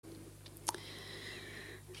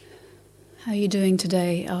How are you doing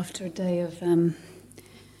today after a day of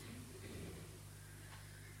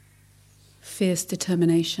fierce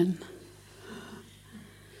determination?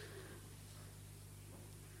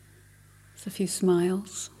 There's a few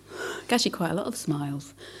smiles. Actually quite a lot of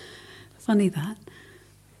smiles. Funny that.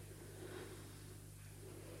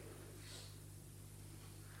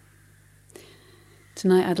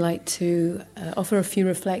 Tonight I'd like to offer a few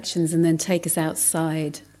reflections and then take us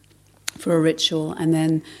outside for a ritual, and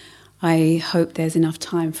then I hope there's enough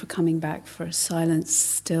time for coming back for a silent,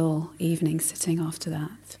 still evening sitting after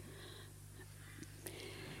that.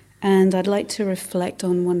 And I'd like to reflect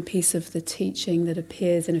on one piece of the teaching that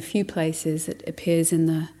appears in a few places. It appears in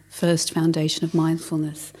the first foundation of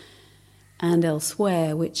mindfulness and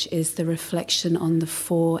elsewhere, which is the reflection on the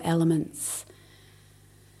four elements.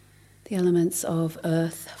 The elements of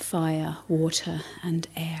earth, fire, water, and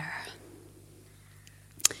air.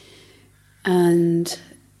 And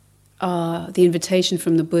the invitation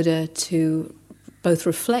from the Buddha to both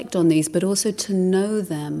reflect on these, but also to know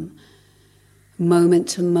them moment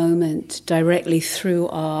to moment, directly through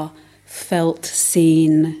our felt,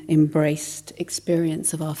 seen, embraced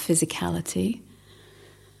experience of our physicality.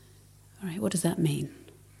 All right, what does that mean?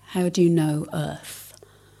 How do you know earth?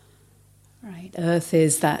 Right, earth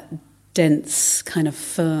is that dense, kind of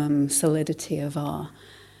firm solidity of our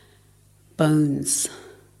bones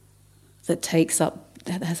that takes up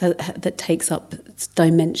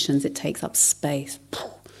dimensions, it takes up space.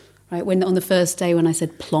 Right? When on the first day when I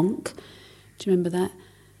said plonk, do you remember that?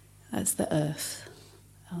 That's the earth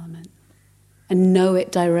element. And know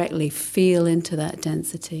it directly, feel into that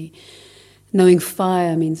density. Knowing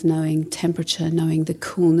fire means knowing temperature, knowing the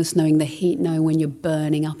coolness, knowing the heat, knowing when you're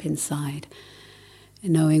burning up inside.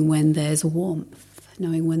 And knowing when there's warmth,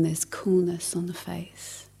 knowing when there's coolness on the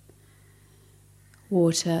face.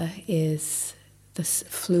 Water is this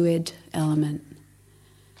fluid element.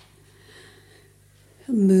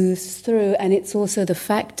 It moves through, and it's also the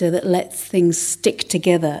factor that lets things stick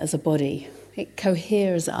together as a body. It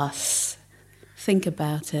coheres us. Think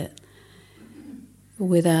about it.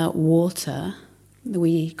 Without water,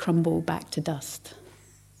 we crumble back to dust,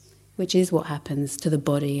 which is what happens to the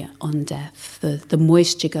body on death. The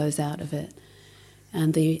moisture goes out of it,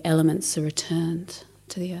 and the elements are returned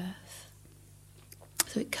to the earth.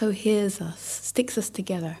 So it coheres us, sticks us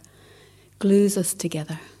together, glues us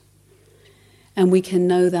together. And we can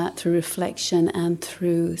know that through reflection and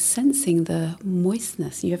through sensing the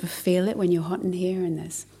moistness. You ever feel it when you're hot in here and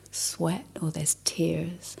there's sweat or there's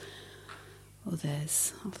tears or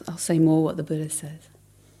there's, I'll say more what the Buddha says.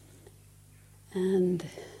 And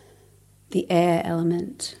the air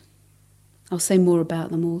element, I'll say more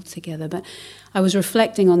about them all together, but I was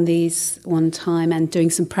reflecting on these one time and doing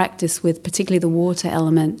some practice with particularly the water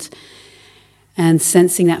element and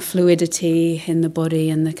sensing that fluidity in the body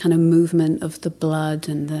and the kind of movement of the blood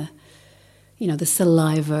and the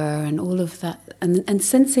saliva and all of that, and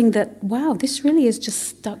sensing that, wow, this really is just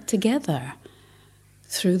stuck together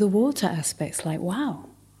through the water aspects, like, wow,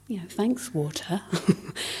 thanks water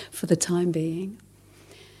for the time being.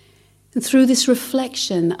 And through this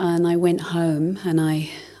reflection, and I went home, and I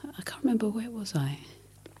can't remember, where was I?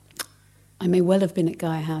 I may well have been at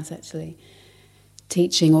Gaia House, actually,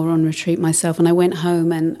 teaching or on retreat myself. And I went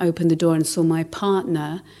home and opened the door and saw my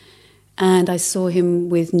partner, and I saw him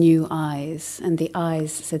with new eyes. And the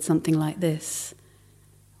eyes said something like this: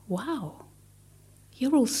 wow,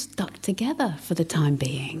 you're all stuck together for the time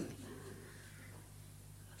being.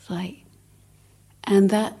 It's like, and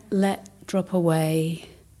that let drop away.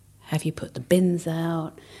 Have you put the bins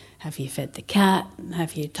out? Have you fed the cat?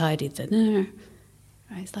 Have you tidied the dinner?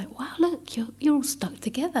 Right? It's like, wow, look, you're all stuck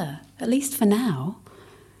together, at least for now.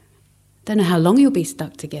 Don't know how long you'll be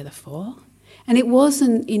stuck together for. And it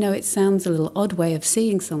wasn't, it sounds a little odd way of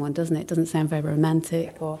seeing someone, doesn't it? It doesn't sound very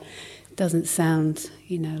romantic, or it doesn't sound,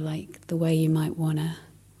 like the way you might want to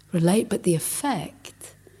relate, but the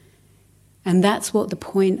effect, and that's what the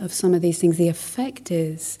point of some of these things, the effect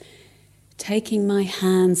is taking my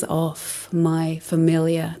hands off my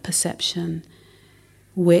familiar perception,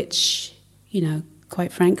 which,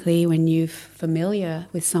 quite frankly, when you're familiar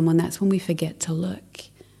with someone, that's when we forget to look.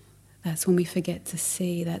 That's when we forget to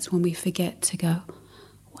see. That's when we forget to go,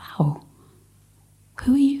 wow,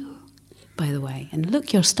 who are you, by the way? And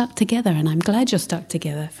look, you're stuck together, and I'm glad you're stuck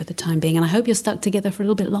together for the time being, and I hope you're stuck together for a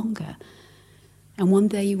little bit longer. And one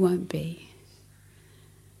day you won't be.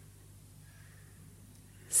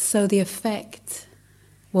 So the effect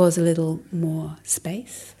was a little more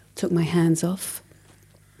space. Took my hands off.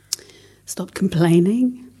 Stopped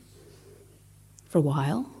complaining for a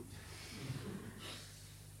while.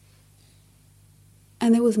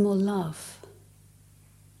 And there was more love.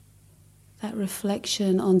 That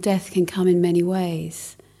reflection on death can come in many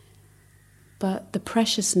ways. But the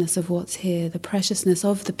preciousness of what's here, the preciousness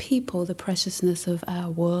of the people, the preciousness of our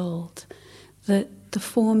world, that the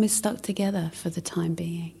form is stuck together for the time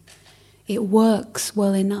being. It works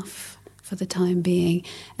well enough for the time being.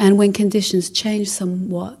 And when conditions change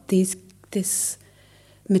somewhat, this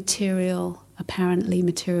material, apparently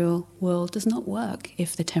material world does not work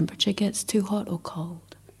if the temperature gets too hot or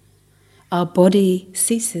cold. Our body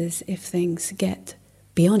ceases if things get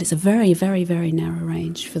beyond. It's a very, very, very narrow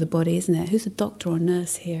range for the body, isn't it? Who's a doctor or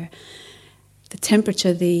nurse here? The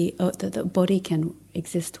temperature that the body can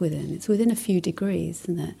exist within, it's within a few degrees,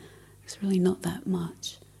 isn't it? It's really not that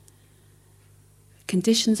much.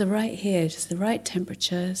 Conditions are right here, just the right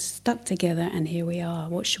temperature, stuck together, and here we are.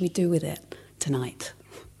 What should we do with it tonight?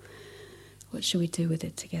 What should we do with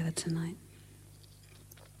it together tonight?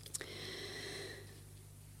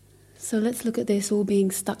 So let's look at this all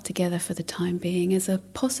being stuck together for the time being as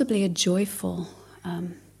possibly a joyful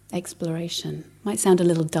exploration. Might sound a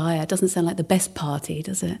little dire. It doesn't sound like the best party,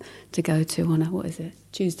 does it? To go to on a,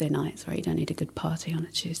 Tuesday night. Sorry, you don't need a good party on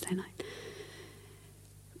a Tuesday night.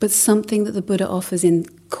 But something that the Buddha offers in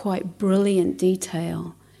quite brilliant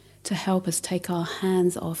detail to help us take our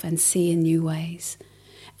hands off and see in new ways.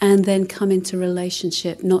 And then come into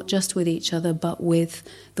relationship, not just with each other, but with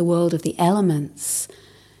the world of the elements.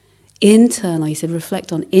 Internal, he said,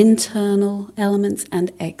 reflect on internal elements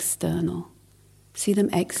and external. See them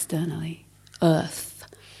externally. Earth,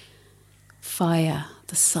 fire,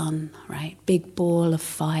 the sun, right? Big ball of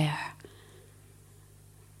fire.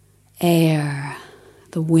 Air,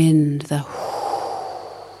 the wind, the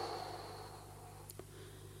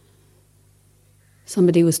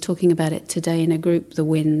Somebody was talking about it today in a group, the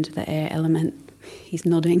wind, the air element. He's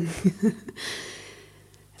nodding.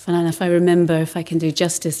 And if I remember, if I can do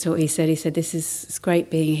justice to what he said, it's great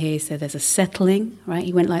being here. He said there's a settling, right?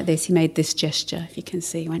 He went like this, he made this gesture, if you can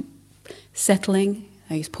see. He went settling,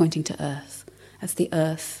 he's pointing to earth. That's the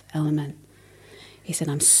earth element. He said,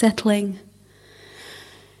 I'm settling.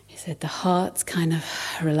 He said, the heart's kind of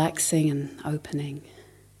relaxing and opening.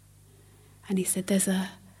 And he said, there's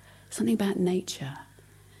something about nature.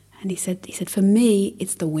 And he said, for me,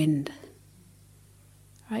 it's the wind.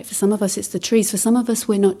 Right? For some of us, it's the trees. For some of us,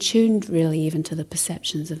 we're not tuned really even to the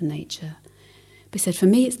perceptions of nature. But he said, for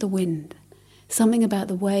me, it's the wind. Something about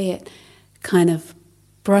the way it kind of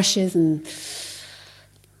brushes and,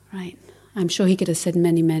 right? I'm sure he could have said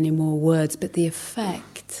many, many more words, but the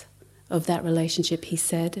effect of that relationship, he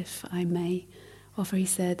said, if I may offer, he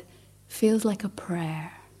said, feels like a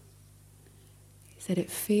prayer. He said, it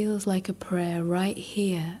feels like a prayer right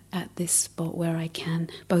here at this spot where I can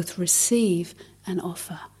both receive and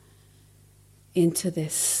offer into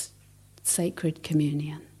this sacred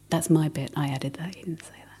communion. That's my bit. I added that. He didn't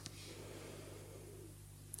say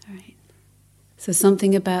that. All right. So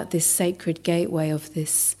something about this sacred gateway of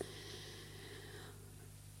this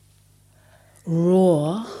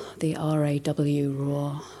raw, the R-A-W,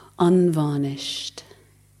 raw, unvarnished,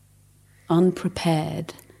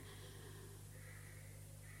 unprepared,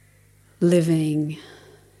 living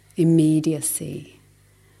immediacy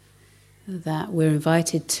that we're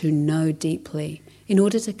invited to know deeply in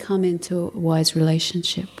order to come into a wise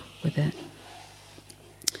relationship with it.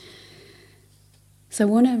 So I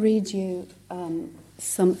want to read you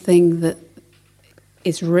something that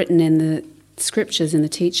is written in the scriptures, in the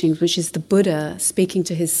teachings, which is the Buddha speaking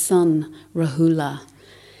to his son, Rahula.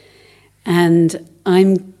 And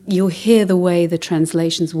you'll hear the way the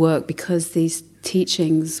translations work because these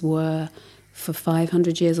teachings were for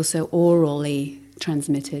 500 years or so orally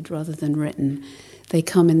transmitted rather than written. They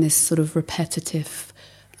come in this sort of repetitive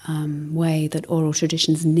way that oral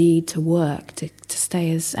traditions need to work to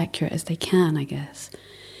stay as accurate as they can, I guess.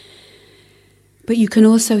 But you can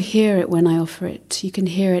also hear it when I offer it. You can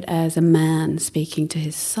hear it as a man speaking to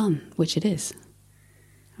his son, which it is.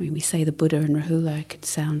 I mean, we say the Buddha and Rahula, it could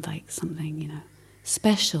sound like something,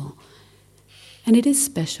 special. And it is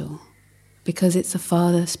special because it's a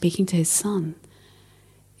father speaking to his son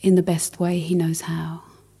in the best way he knows how.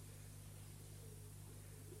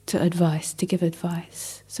 To give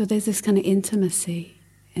advice. So there's this kind of intimacy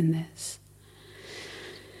in this.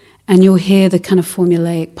 And you'll hear the kind of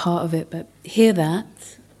formulaic part of it, but hear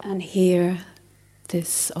that and hear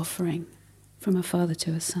this offering from a father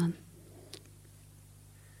to a son.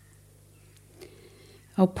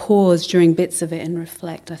 I'll pause during bits of it and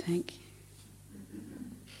reflect, I think.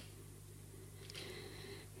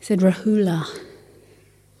 He said, Rahula.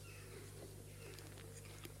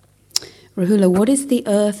 Rahula, what is the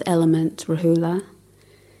earth element, Rahula?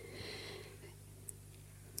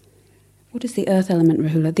 What is the earth element,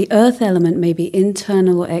 Rahula? The earth element may be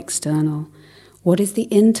internal or external. What is the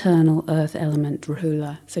internal earth element,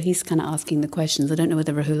 Rahula? So he's kind of asking the questions. I don't know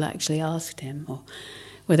whether Rahula actually asked him or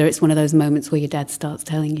whether it's one of those moments where your dad starts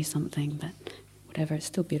telling you something, but whatever, it's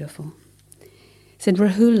still beautiful. He said,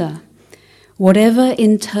 Rahula, whatever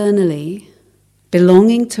internally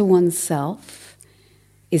belonging to oneself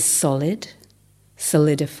is solid,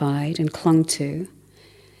 solidified and clung to,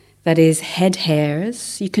 that is head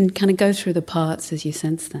hairs, you can kind of go through the parts as you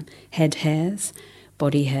sense them, head hairs,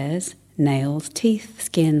 body hairs, nails, teeth,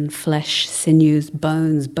 skin, flesh, sinews,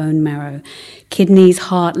 bones, bone marrow, kidneys,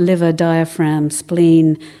 heart, liver, diaphragm,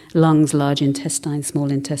 spleen, lungs, large intestine,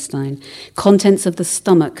 small intestine, contents of the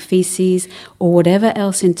stomach, feces, or whatever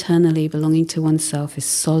else internally belonging to oneself is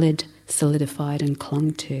solid, solidified and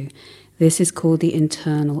clung to. This is called the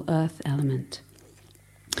internal earth element.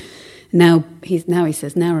 Now he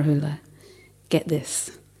says, now Rahula, get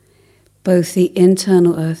this. Both the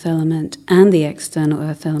internal earth element and the external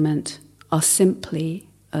earth element are simply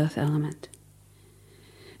earth element.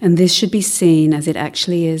 And this should be seen as it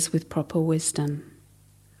actually is with proper wisdom.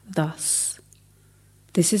 Thus,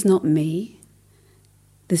 this is not me,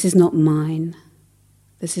 this is not mine,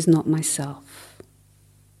 this is not myself.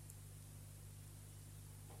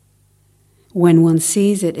 When one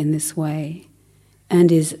sees it in this way,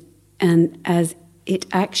 and as it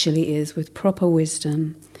actually is with proper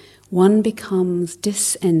wisdom, one becomes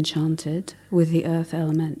disenchanted with the earth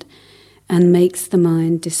element and makes the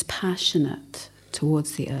mind dispassionate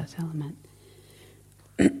towards the earth element.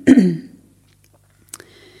 There's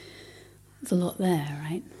a lot there,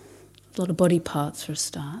 right? A lot of body parts for a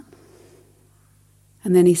start.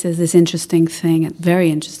 And then he says this interesting thing, a very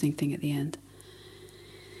interesting thing at the end.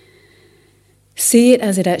 See it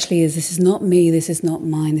as it actually is. This is not me, this is not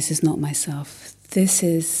mine, this is not myself.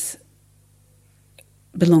 This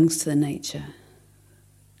belongs to the nature.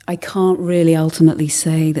 I can't really ultimately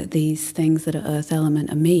say that these things that are earth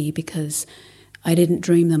element are me because I didn't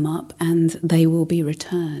dream them up and they will be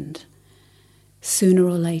returned sooner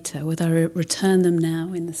or later. Whether I return them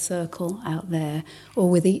now in the circle out there or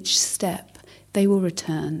with each step, they will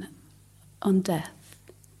return on death.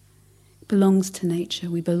 It belongs to nature.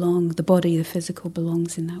 We belong, the body, the physical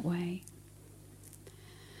belongs in that way.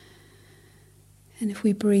 And if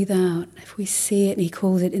we breathe out, if we see it, and he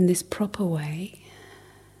calls it in this proper way,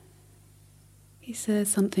 he says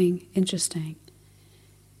something interesting.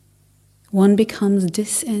 One becomes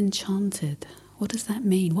disenchanted. What does that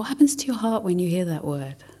mean? What happens to your heart when you hear that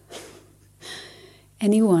word?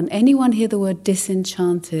 Anyone hear the word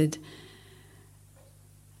disenchanted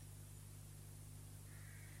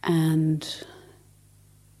and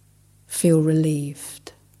feel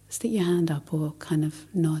relieved? Stick your hand up or kind of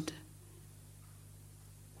nod.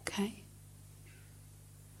 Okay.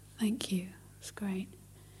 Thank you. That's great.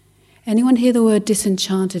 Anyone hear the word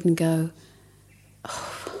disenchanted and go,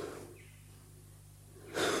 oh.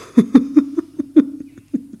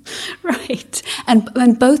 Right.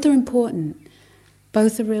 And both are important.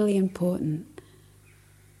 Both are really important.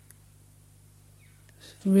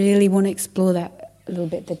 Really want to explore that a little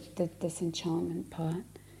bit, the disenchantment part.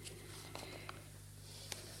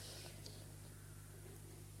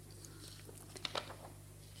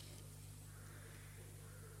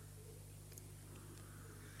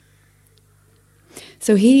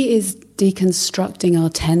 So he is deconstructing our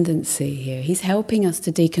tendency here. He's helping us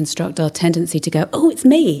to deconstruct our tendency to go, oh, it's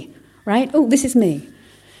me, right? Oh, this is me.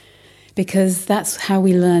 Because that's how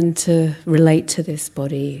we learn to relate to this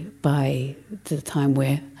body by the time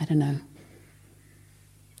we're,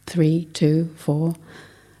 3, 2, 4,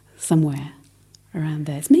 somewhere around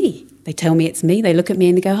there. It's me. They tell me it's me. They look at me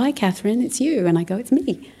and they go, hi, Catherine, it's you. And I go, it's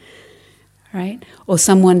me. Right? Or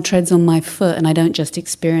someone treads on my foot and I don't just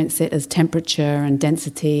experience it as temperature and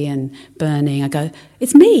density and burning. I go,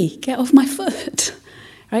 it's me, get off my foot.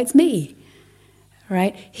 Right? It's me.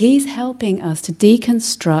 Right? He's helping us to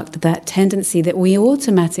deconstruct that tendency that we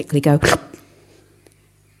automatically go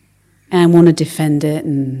and want to defend it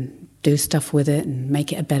and do stuff with it and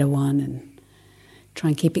make it a better one and try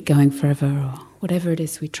and keep it going forever or whatever it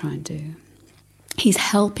is we try and do. He's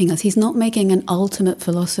helping us. He's not making an ultimate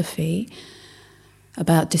philosophy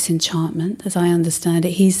about disenchantment, as I understand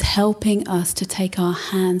it. He's helping us to take our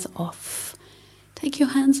hands off. Take your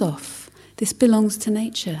hands off. This belongs to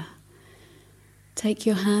nature. Take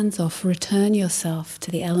your hands off. Return yourself to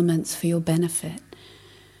the elements for your benefit.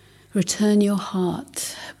 Return your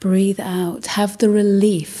heart. Breathe out. Have the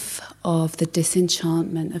relief of the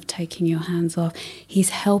disenchantment of taking your hands off.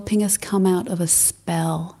 He's helping us come out of a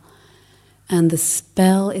spell And the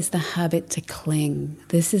spell is the habit to cling.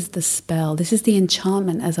 This is the spell. This is the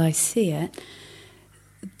enchantment as I see it.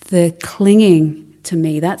 The clinging to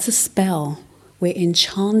me, that's a spell. We're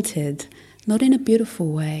enchanted, not in a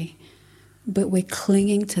beautiful way, but we're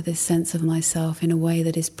clinging to this sense of myself in a way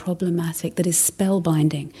that is problematic, that is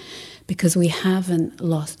spellbinding, because we haven't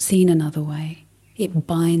seen another way. It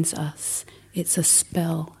binds us. It's a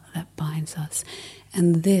spell that binds us.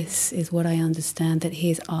 And this is what I understand that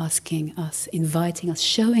he is asking us, inviting us,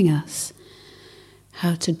 showing us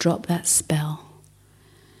how to drop that spell.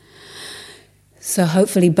 So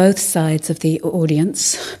hopefully both sides of the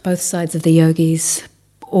audience, both sides of the yogis,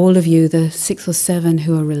 all of you, the 6 or 7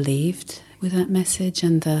 who are relieved with that message,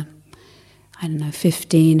 and the,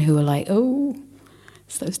 15 who are like, oh,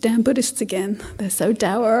 it's those damn Buddhists again. They're so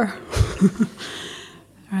dour.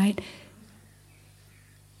 Right?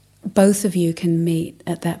 Both of you can meet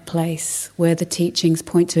at that place where the teachings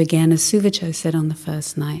point to, again, as Suvacho said on the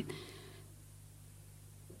first night,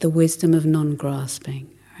 the wisdom of non-grasping,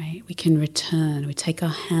 right? We can return, we take our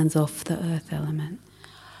hands off the earth element.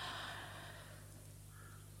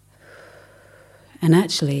 And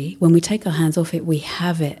actually, when we take our hands off it, we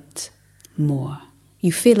have it more.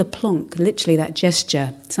 You feel a plonk, literally that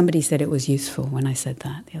gesture. Somebody said it was useful when I said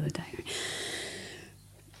that the other day.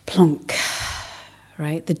 Plonk.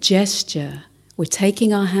 Right? The gesture, we're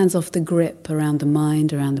taking our hands off the grip around the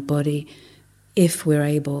mind, around the body, if we're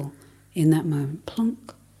able in that moment.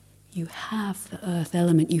 Plonk. You have the earth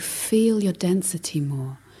element. You feel your density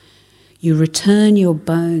more. You return your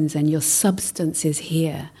bones and your substance is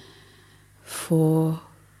here for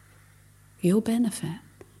your benefit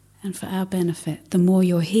and for our benefit. The more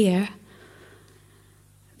you're here,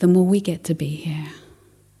 the more we get to be here.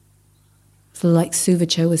 So like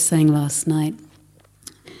Suvacho was saying last night,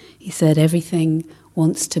 he said everything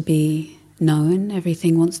wants to be known,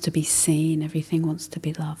 everything wants to be seen, everything wants to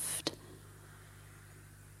be loved.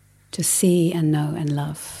 To see and know and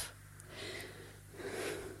love.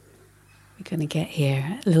 We're going to get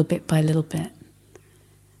here little bit by little bit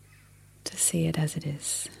to see it as it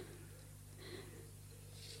is.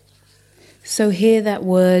 So hear that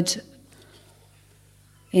word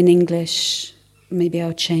in English, maybe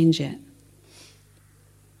I'll change it.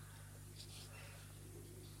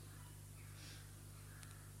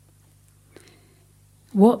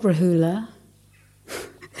 What, Rahula?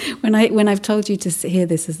 When I've told you to hear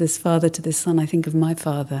this as this father to this son, I think of my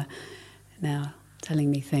father now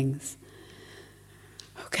telling me things.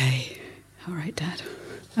 Okay, all right, Dad.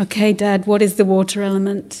 Okay, Dad, what is the water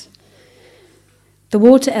element? The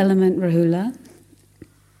water element, Rahula,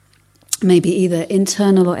 may be either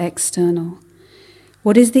internal or external.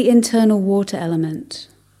 What is the internal water element?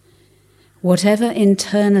 Whatever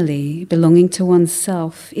internally belonging to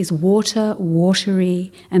oneself is water,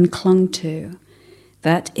 watery, and clung to.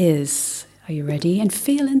 That is, are you ready? And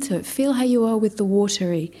feel into it. Feel how you are with the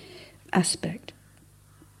watery aspect.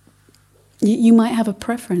 You might have a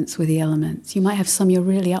preference with the elements. You might have some you're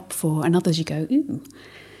really up for, and others you go, ooh.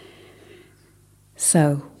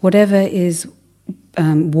 So, whatever is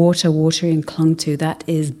water, watery, and clung to, that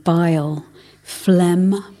is bile,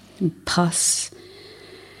 phlegm, pus,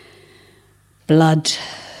 blood,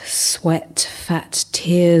 sweat, fat,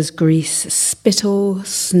 tears, grease, spittle,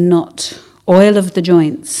 snot, oil of the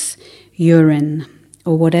joints, urine,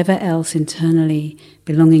 or whatever else internally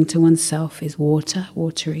belonging to oneself is water,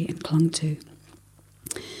 watery, and clung to.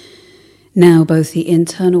 Now, both the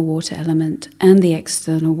internal water element and the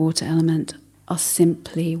external water element are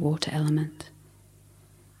simply water element.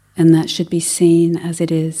 And that should be seen as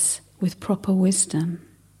it is with proper wisdom.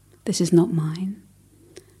 This is not mine.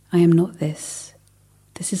 I am not this.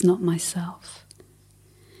 This is not myself.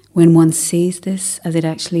 When one sees this as it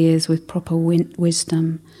actually is with proper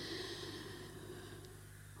wisdom,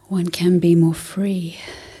 one can be more free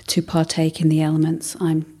to partake in the elements.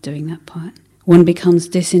 I'm doing that part. One becomes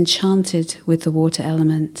disenchanted with the water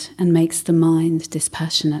element and makes the mind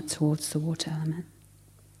dispassionate towards the water element.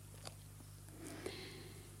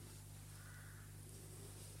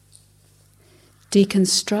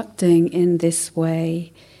 Deconstructing in this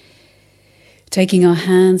way, taking our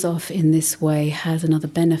hands off in this way has another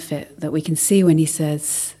benefit that we can see when he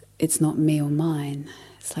says, it's not me or mine.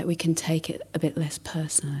 It's like we can take it a bit less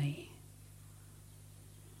personally.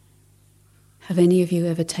 Have any of you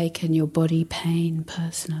ever taken your body pain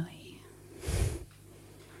personally?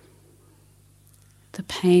 The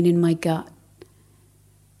pain in my gut.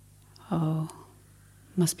 Oh,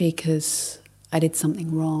 must be because I did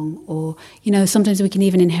something wrong. Or, sometimes we can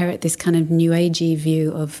even inherit this kind of new agey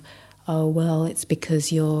view of, oh, well, it's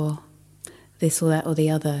because you're this or that or the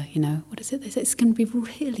other, what is it? They say it's going to be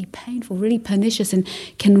really painful, really pernicious, and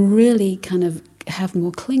can really kind of have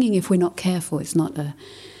more clinging if we're not careful. It's not a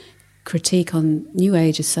critique on New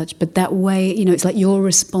Age as such, but that way, it's like you're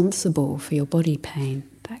responsible for your body pain,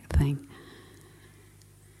 that thing.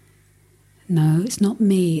 No, it's not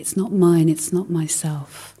me, it's not mine, it's not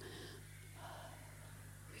myself.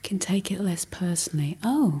 We can take it less personally.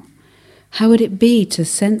 Oh, how would it be to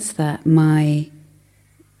sense that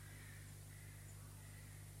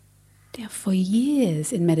for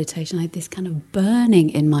years in meditation, I had this kind of burning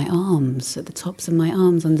in my arms, at the tops of my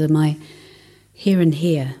arms, under my here and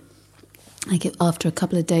here. Like after a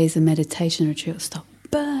couple of days of meditation retreat, it would start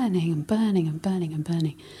burning and burning and burning and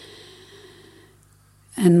burning.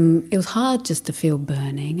 And it was hard just to feel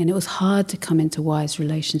burning, and it was hard to come into wise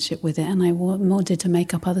relationship with it. And I wanted to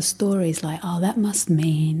make up other stories like, oh, that must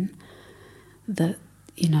mean that,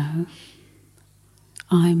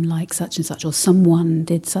 I'm like such and such, or someone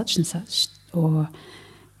did such and such, or,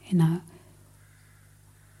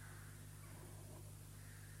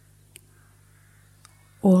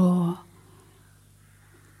 or...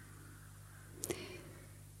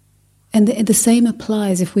 And the same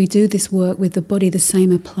applies, if we do this work with the body, the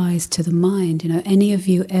same applies to the mind. Any of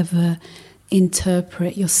you ever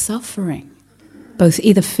interpret your suffering, both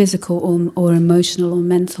either physical or emotional or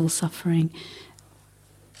mental suffering,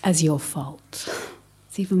 as your fault?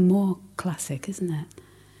 It's even more classic, isn't it?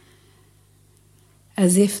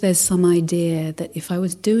 As if there's some idea that if I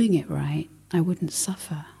was doing it right, I wouldn't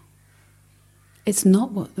suffer. It's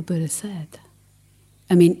not what the Buddha said.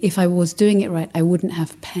 I mean, if I was doing it right, I wouldn't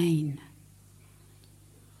have pain.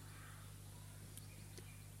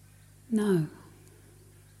 No.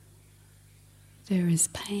 There is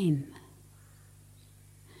pain.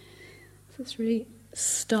 This really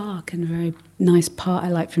stark and very nice part I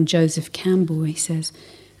like from Joseph Campbell. He says,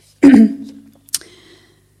 this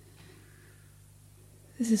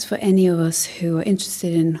is for any of us who are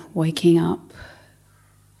interested in waking up,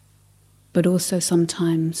 but also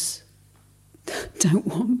sometimes don't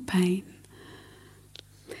want pain.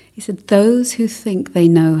 He said, those who think they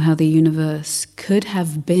know how the universe could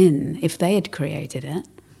have been if they had created it,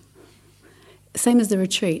 same as the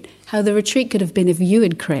retreat, how the retreat could have been if you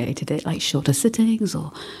had created it, like shorter sittings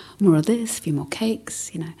or more of this, a few more cakes,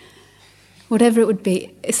 whatever it would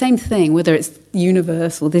be, same thing, whether it's the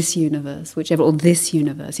universe or this universe, whichever, or this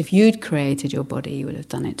universe. If you'd created your body, you would have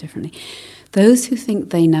done it differently. Those who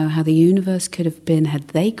think they know how the universe could have been had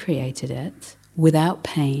they created it, without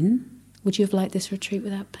pain. Would you have liked this retreat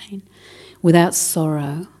without pain? Without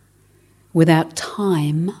sorrow, without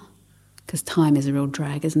time, because time is a real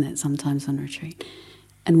drag, isn't it, sometimes on retreat,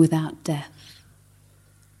 and without death.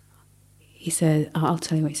 He said, I'll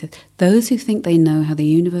tell you what he said, those who think they know how the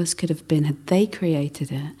universe could have been had they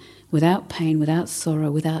created it, without pain, without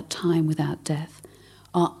sorrow, without time, without death,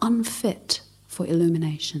 are unfit for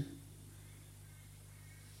illumination.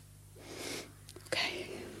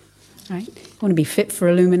 Right? You want to be fit for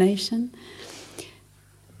illumination?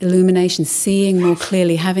 Illumination, seeing more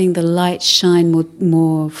clearly, having the light shine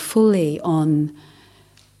more fully on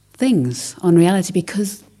things, on reality,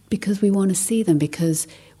 because we want to see them, because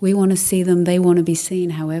we want to see them, they want to be seen,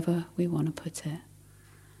 however we want to put it.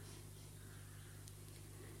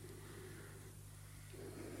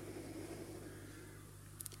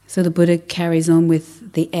 So the Buddha carries on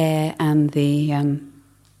with the air and the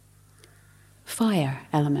fire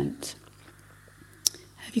element.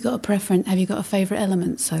 Have you got a preference? Have you got a favourite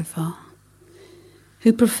element so far?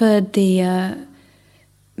 Who preferred the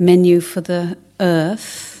menu for the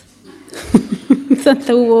earth than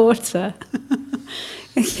the water?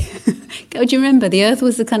 Do you remember? The earth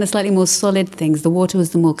was the kind of slightly more solid things. The water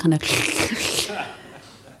was the more kind of,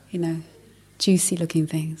 juicy looking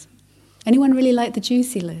things. Anyone really like the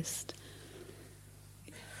juicy list?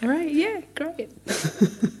 All right, yeah, great.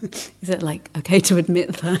 Is it okay to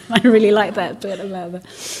admit that? I really like that bit about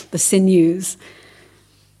the sinews.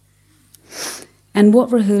 And what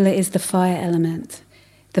Rahula is the fire element?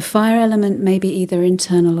 The fire element may be either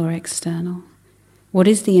internal or external. What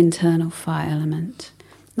is the internal fire element?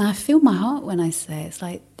 Now I feel my heart when I say it. It's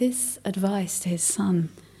like this advice to his son.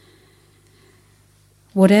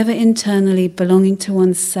 Whatever internally belonging to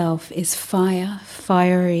oneself is fire,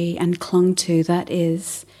 fiery and clung to, that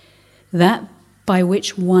is, that by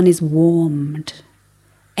which one is warmed,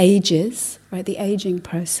 ages, right, the aging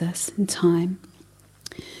process in time,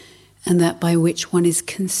 and that by which one is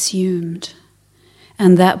consumed,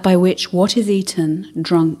 and that by which what is eaten,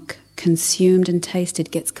 drunk, consumed and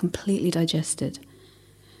tasted gets completely digested,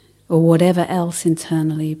 or whatever else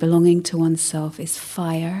internally belonging to oneself is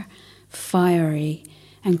fire, fiery,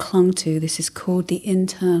 and clung to. This is called the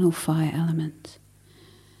internal fire element.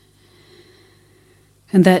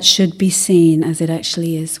 And that should be seen as it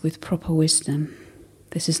actually is with proper wisdom.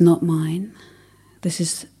 This is not mine.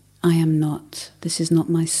 I am not. This is not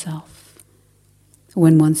myself.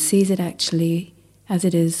 When one sees it actually as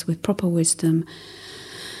it is with proper wisdom,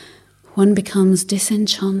 one becomes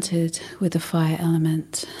disenchanted with the fire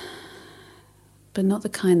element, but not the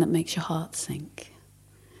kind that makes your heart sink,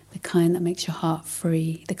 the kind that makes your heart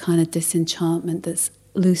free, the kind of disenchantment that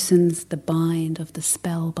loosens the bind of the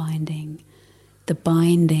spell binding. The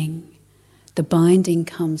binding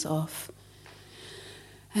comes off,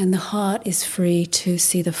 and the heart is free to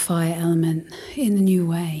see the fire element in a new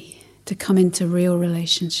way, to come into real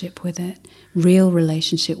relationship with it, real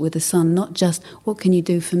relationship with the sun, not just, what can you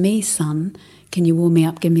do for me, sun? Can you warm me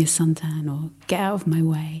up, give me a suntan, or get out of my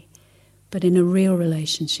way? But in a real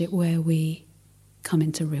relationship where we come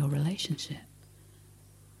into real relationship,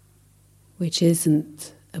 which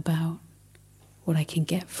isn't about what I can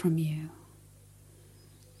get from you,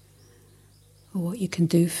 or what you can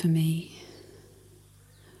do for me,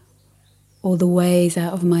 or the ways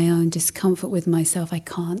out of my own discomfort with myself I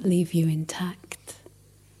can't leave you intact.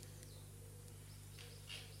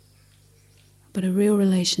 But a real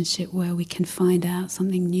relationship where we can find out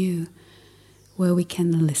something new, where we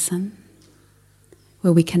can listen,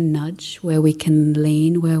 where we can nudge, where we can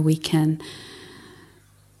lean, where we can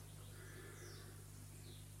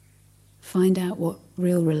find out what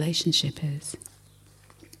real relationship is.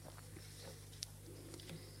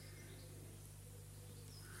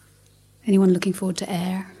 Anyone looking forward to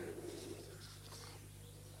air?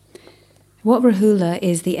 What Rahula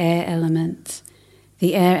is the air element?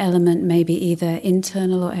 The air element may be either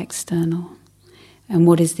internal or external. And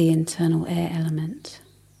what is the internal air element?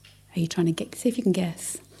 Are you trying to see if you can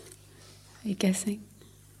guess? Are you guessing?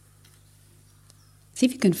 See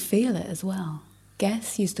if you can feel it as well.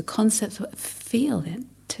 Guess, use the concepts, feel it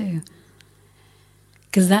too.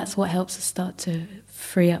 Because that's what helps us start to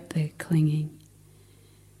free up the clinging.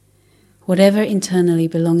 Whatever internally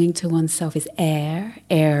belonging to oneself is air,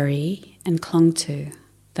 airy, and clung to.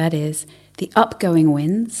 That is, the upgoing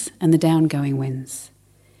winds and the downgoing winds.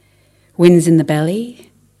 Winds in the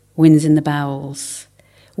belly, winds in the bowels.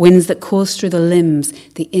 Winds that course through the limbs,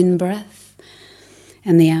 the in-breath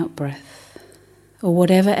and the out-breath. Or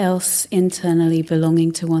whatever else internally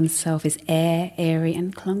belonging to oneself is air, airy,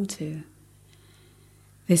 and clung to.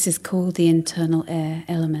 This is called the internal air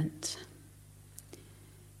element.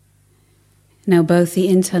 Now, both the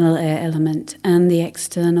internal air element and the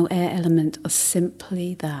external air element are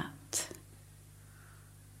simply that.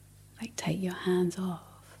 Like, take your hands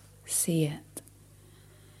off, see it.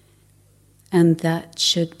 And that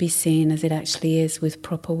should be seen as it actually is with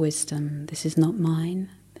proper wisdom. This is not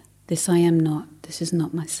mine. This I am not. This is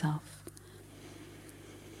not myself.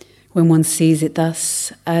 When one sees it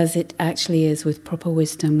thus, as it actually is with proper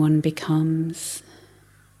wisdom, one becomes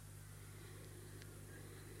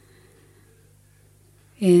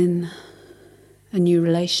in a new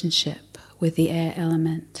relationship with the air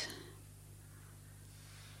element.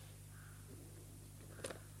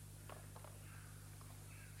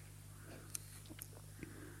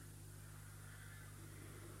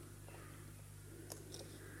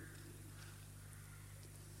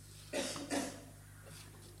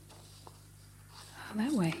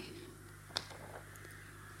 That way.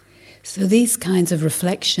 So these kinds of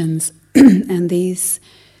reflections and these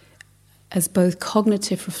as both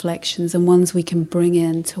cognitive reflections and ones we can bring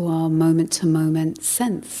into our moment-to-moment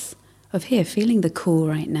sense of here, feeling the cool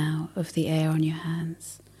right now of the air on your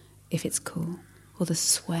hands, if it's cool, or the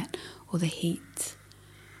sweat, or the heat,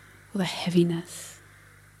 or the heaviness.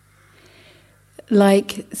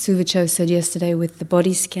 Like Suvacho said yesterday with the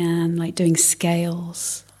body scan, like doing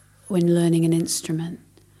scales when learning an instrument.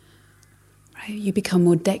 Right? You become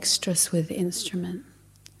more dexterous with the instrument.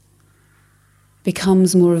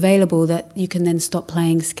 Becomes more available that you can then stop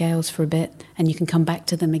playing scales for a bit and you can come back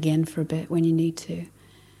to them again for a bit when you need to.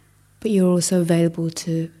 But you're also available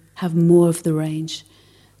to have more of the range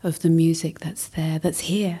of the music that's there, that's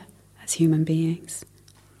here as human beings.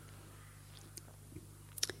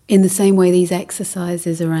 In the same way, these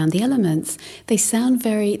exercises around the elements, they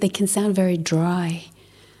can sound very dry,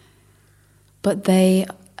 but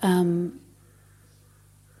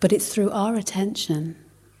but it's through our attention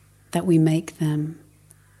that we make them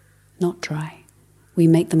not dry. We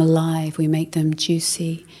make them alive, we make them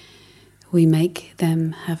juicy, we make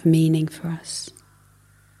them have meaning for us.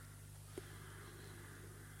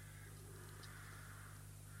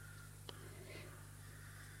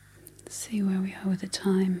 Let's see where we are with the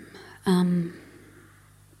time.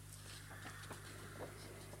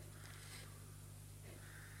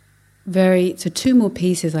 So 2 more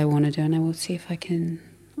pieces I want to do, and I will see if I can.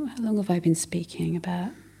 How long have I been speaking?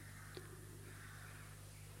 About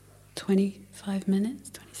 25 minutes,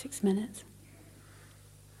 26 minutes.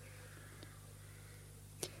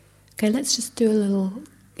 Okay, let's just do a little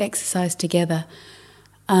exercise together.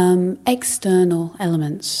 External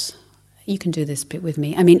elements. You can do this bit with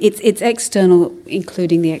me. I mean, it's external,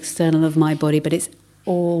 including the external of my body, but it's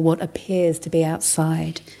all what appears to be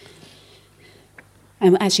outside.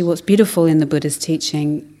 And actually what's beautiful in the Buddha's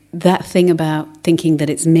teaching, that thing about thinking that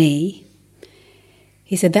it's me,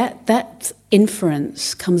 he said that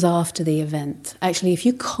inference comes after the event. Actually, if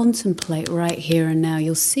you contemplate right here and now,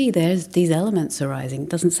 you'll see there's these elements arising. It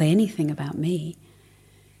doesn't say anything about me.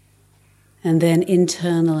 And then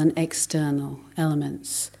internal and external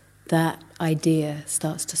elements, that idea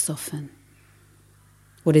starts to soften.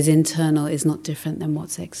 What is internal is not different than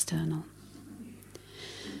what's external.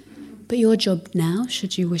 But your job now,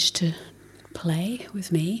 should you wish to play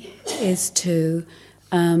with me, is to,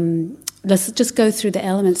 let's just go through the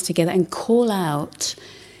elements together and call out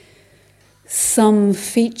some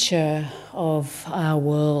feature of our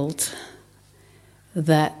world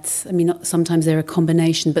that, I mean, sometimes they're a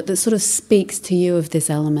combination, but that sort of speaks to you of this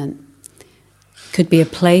element. Could be a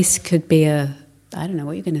place, could be I don't know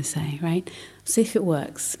what you're going to say, right? See if it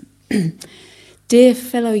works. Dear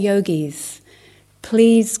fellow yogis,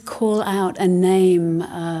 please call out a name.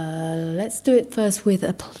 Let's do it first with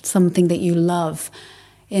something that you love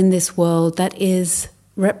in this world that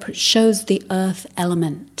shows the earth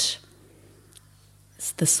element.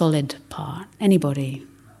 It's the solid part. Anybody?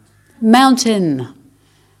 Mountain.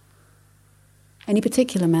 Any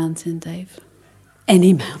particular mountain, Dave?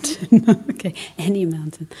 Any mountain. Okay, any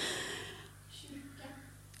mountain.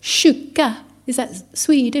 Sjuka. Is that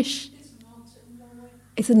Swedish?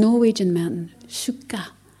 It's a Norwegian mountain.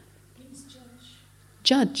 Sjuka.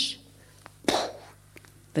 Judge.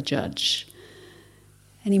 The judge.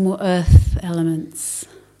 Any more earth elements?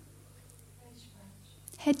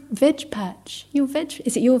 Veg patch.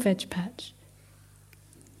 Is it your veg patch?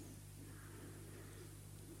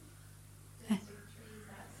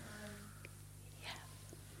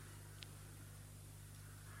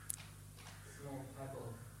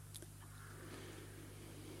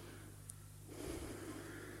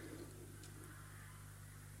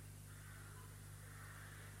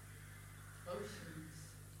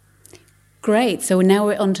 Great. So now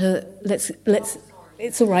we're on to let's.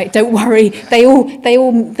 It's all right. Don't worry. They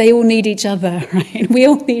all need each other, right? We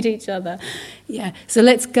all need each other. Yeah. So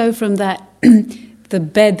let's go from that, the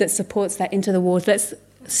bed that supports that, into the water. Let's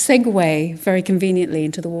segue very conveniently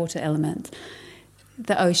into the water element.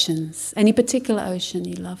 The oceans. Any particular ocean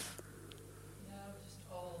you love? No, just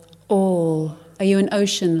all. All. Are you an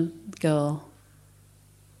ocean girl?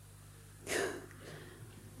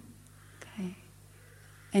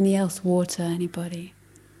 Any else? Water? Anybody?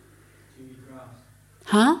 Dewy grass.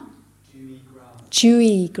 Huh? Dewy grass.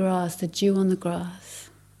 Dewy grass, the dew on the grass.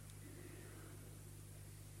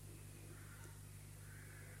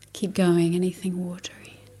 Keep going, anything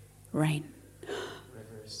watery. Rain.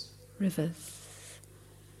 Rivers. Rivers.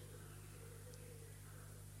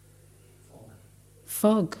 Fog.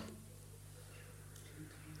 Fog.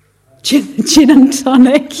 Gin and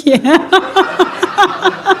tonic, yeah.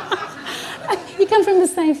 You come from the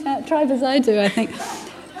same tribe as I do, I think.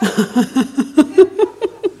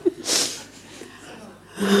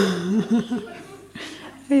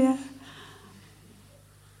 Yeah.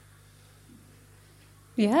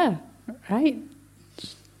 Yeah, right.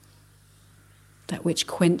 That which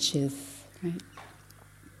quenches, right?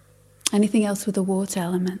 Anything else with the water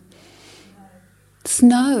element?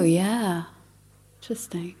 Snow, yeah.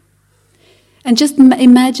 Interesting. And just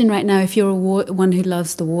imagine right now, if you're one who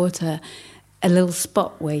loves the water, a little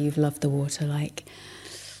spot where you've loved the water, like,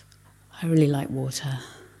 I really like water.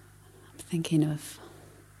 I'm thinking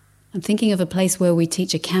of a place where we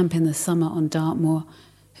teach a camp in the summer on Dartmoor.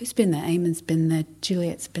 Who's been there? Eamon's been there.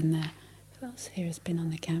 Juliet's been there. Who else here has been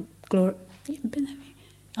on the camp? Gloria, you haven't been there?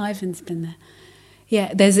 Ivan's been there.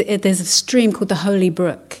 Yeah, there's a stream called the Holy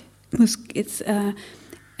Brook.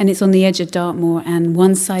 And it's on the edge of Dartmoor, and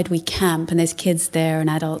one side we camp, and there's kids there,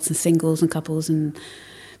 and adults, and singles, and couples, and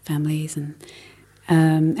families, and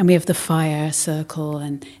we have the fire circle,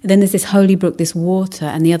 and then there's this holy brook, this water,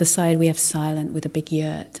 and the other side we have silent with a big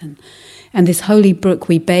yurt, and this holy brook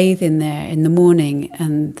we bathe in there in the morning,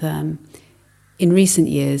 and in recent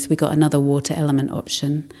years we got another water element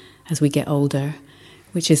option as we get older,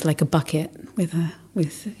 which is like a bucket with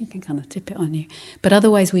you can kind of tip it on you, but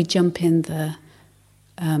otherwise we jump in the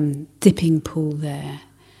dipping pool there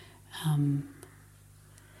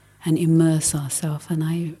and immerse ourselves. And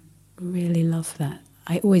I Really love that.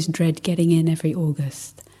 I always dread getting in every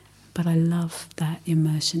August, but I love that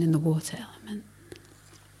immersion in the water element.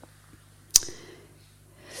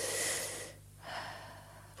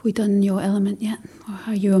 Have we done your element yet? Or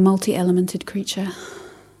are you a multi-elemented creature?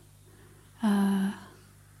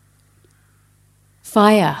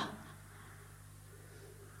 Fire.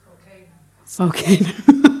 Volcano.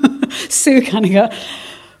 Sue kind of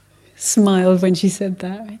smiled when she said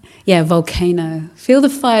that. Right? Yeah, volcano. Feel the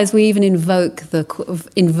fires. We even invoke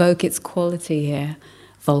its quality here.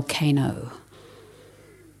 Volcano.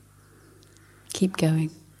 Keep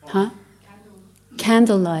going. Huh?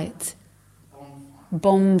 Candlelight.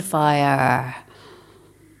 Bonfire.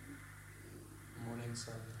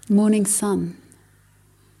 Morning sun.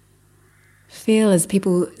 Feel as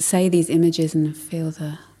people say these images and feel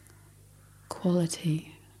the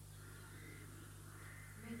quality.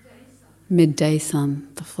 Midday sun,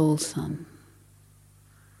 the full sun.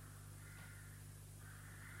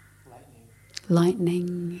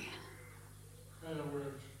 Lightning.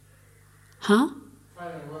 Fireworks. Huh?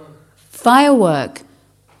 Firework. Firework.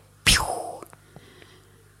 Pew.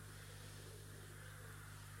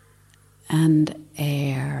 And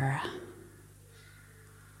air.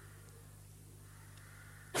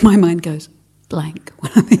 My mind goes blank.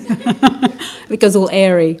 It goes all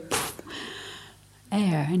airy.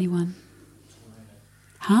 Air, anyone?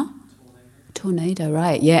 Huh? Tornado,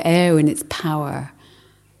 right. Yeah, air in its power.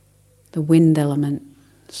 The wind element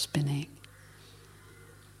spinning.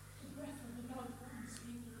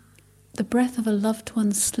 The breath of a loved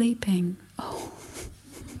one sleeping. Oh.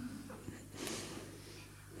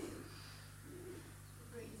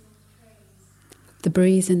 The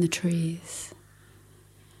breeze in the trees.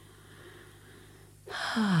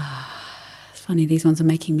 It's funny, these ones are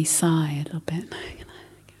making me sigh a little bit. I can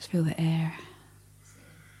just feel the air.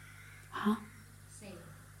 Huh?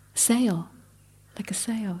 Sail. Like a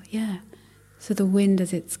sail, yeah. So the wind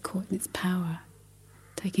as it's caught in its power,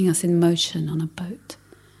 taking us in motion on a boat.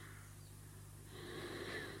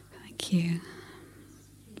 Thank you.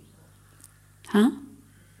 Huh?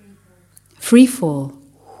 Free fall.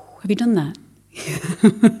 Have you done that?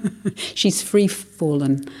 She's free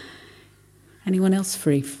fallen. Anyone else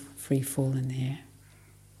free fallen here?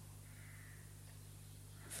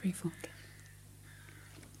 Free fall.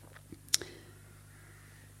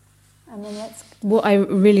 And then what I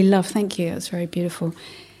really love, thank you, that's very beautiful.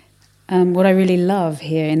 What I really love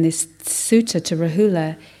here in this sutta to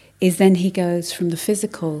Rahula is then he goes from the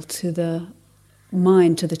physical to the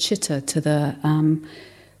mind, to the chitta, to the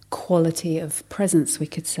quality of presence, we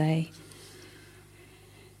could say.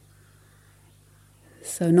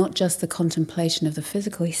 So not just the contemplation of the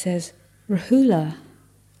physical, he says, Rahula,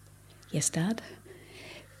 yes, Dad,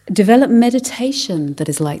 develop meditation that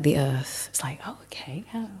is like the earth. It's like, okay,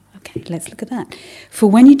 let's look at that. For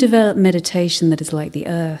when you develop meditation that is like the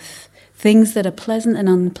earth, things that are pleasant and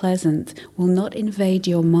unpleasant will not invade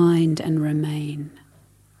your mind and remain.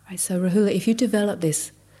 Right? So Rahula, if you develop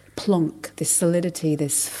this plonk, this solidity,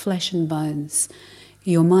 this flesh and bones,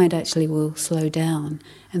 your mind actually will slow down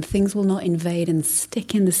and things will not invade and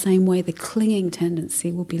stick in the same way. The clinging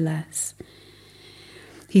tendency will be less.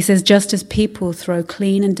 He says, just as people throw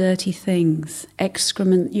clean and dirty things,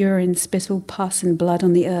 excrement, urine, spittle, pus and blood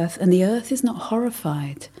on the earth, and the earth is not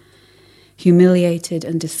horrified, humiliated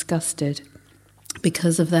and disgusted.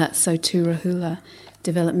 Because of that, so too Rahula,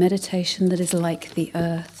 develop meditation that is like the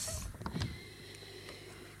earth.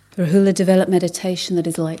 Rahula, develop meditation that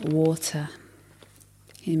is like water.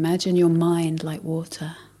 Imagine your mind like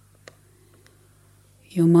water.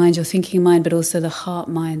 Your mind, your thinking mind, but also the heart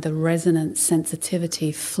mind, the resonance,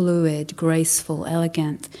 sensitivity, fluid, graceful,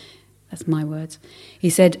 elegant. That's my words.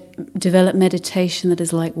 He said, develop meditation that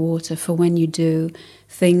is like water, for when you do,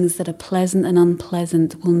 things that are pleasant and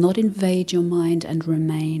unpleasant will not invade your mind and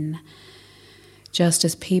remain. Just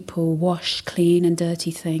as people wash clean and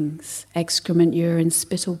dirty things, excrement, urine,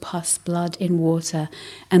 spittle, pus, blood in water,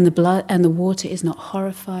 and the water is not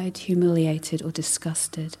horrified, humiliated, or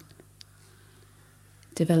disgusted.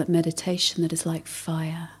 Develop meditation that is like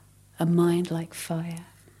fire, a mind like fire.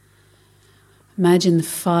 Imagine the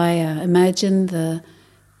fire, imagine the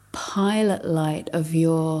pilot light of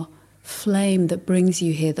your flame that brings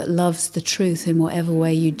you here, that loves the truth in whatever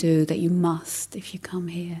way you do, that you must if you come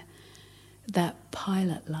here. That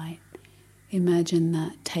pilot light, imagine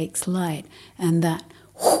that takes light and that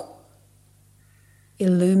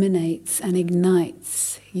illuminates and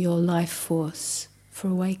ignites your life force for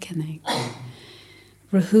awakening.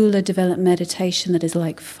 Rahula, develop meditation that is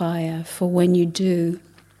like fire, for when you do,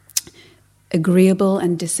 agreeable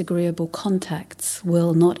and disagreeable contacts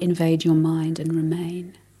will not invade your mind and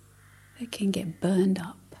remain. They can get burned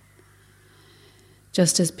up.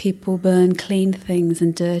 Just as people burn clean things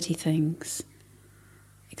and dirty things,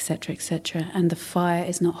 etc., etc. And the fire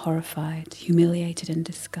is not horrified, humiliated and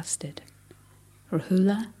disgusted.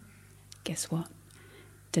 Rahula, guess what?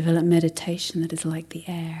 Develop meditation that is like the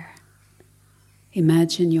air.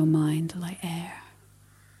 Imagine your mind like air.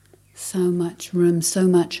 So much room, so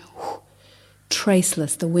much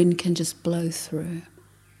traceless, the wind can just blow through.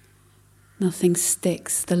 Nothing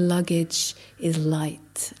sticks, the luggage is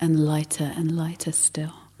light and lighter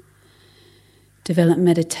still. Develop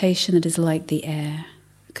meditation that is like the air,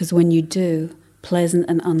 because when you do, pleasant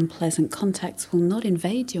and unpleasant contacts will not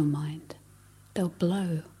invade your mind. They'll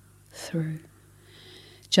blow through.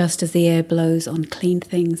 Just as the air blows on clean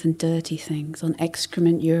things and dirty things, on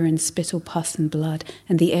excrement, urine, spittle, pus and blood,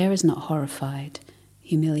 and the air is not horrified,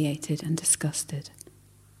 humiliated and disgusted.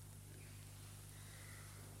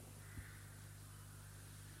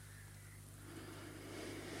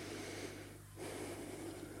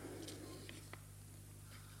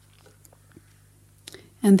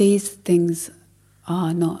 And these things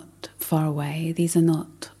are not far away. These are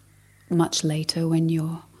not much later when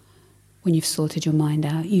you've sorted your mind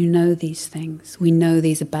out. You know these things. We know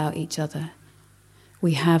these about each other.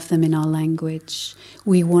 We have them in our language.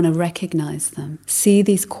 We want to recognize them. See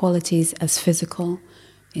these qualities as physical,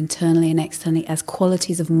 internally and externally, as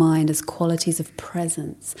qualities of mind, as qualities of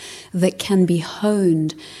presence that can be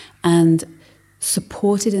honed and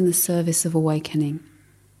supported in the service of awakening.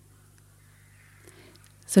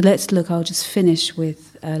 So let's look, I'll just finish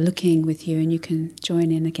with looking with you, and you can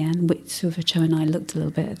join in again. Suvacho and I looked a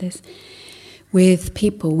little bit at this. With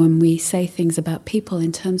people, when we say things about people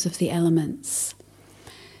in terms of the elements,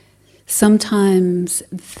 sometimes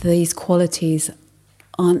these qualities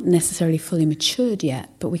aren't necessarily fully matured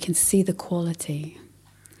yet, but we can see the quality.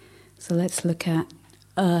 So let's look at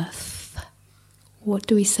earth. What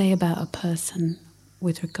do we say about a person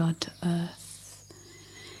with regard to earth?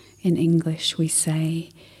 In English we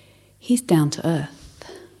say, he's down to earth.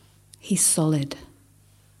 He's solid.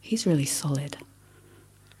 He's really solid.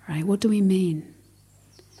 Right? What do we mean?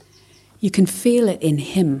 You can feel it in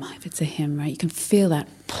him, if it's a him, right? You can feel that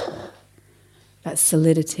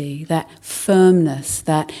solidity, that firmness,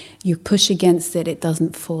 that you push against it, it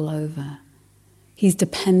doesn't fall over. He's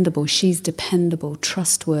dependable, she's dependable,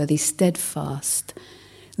 trustworthy, steadfast.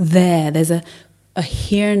 There's a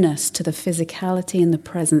here-ness to the physicality and the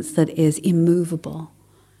presence that is immovable.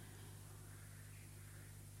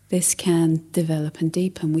 This can develop and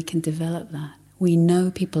deepen. We can develop that. We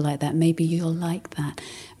know people like that. Maybe you're like that.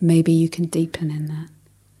 Maybe you can deepen in that.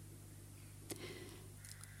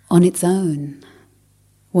 On its own,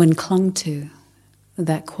 when clung to,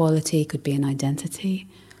 that quality could be an identity,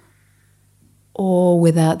 or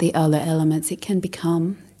without the other elements, it can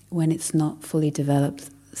become, when it's not fully developed,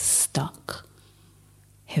 stuck.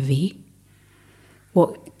 Heavy.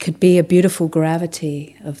 What could be a beautiful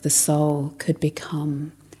gravity of the soul could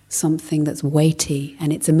become something that's weighty,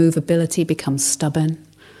 and its immovability becomes stubborn.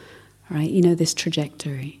 Right? You know this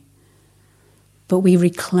trajectory. But we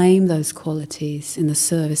reclaim those qualities in the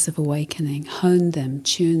service of awakening, hone them,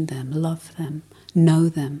 tune them, love them, know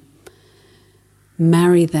them,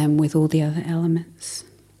 marry them with all the other elements.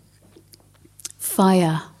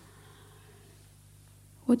 Fire.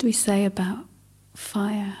 What do we say about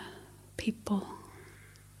fire people?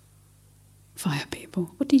 Fire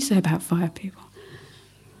people. What do you say about fire people?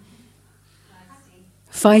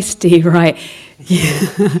 Feisty, right. Yeah.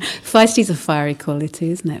 Feisty's a fiery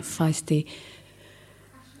quality, isn't it? Feisty.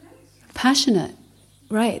 Passionate.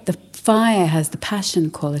 Right. The fire has the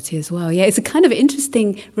passion quality as well. Yeah, it's a kind of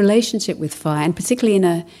interesting relationship with fire, and particularly in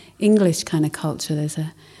a English kind of culture, there's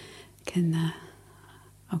a...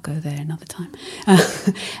 I'll go there another time.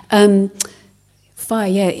 Fire,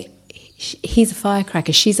 yeah, he's a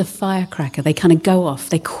firecracker, she's a firecracker. They kind of go off,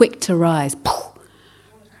 they're quick to rise.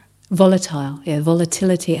 Volatile, yeah,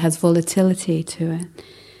 volatility, it has volatility to it.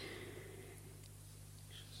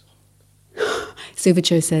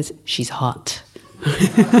 Suvacho says, she's hot.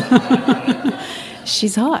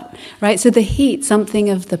 She's hot, right? So the heat, something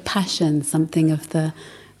of the passion, something of the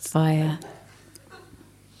fire.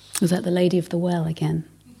 Was that the lady of the well again?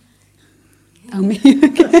 Oh, me?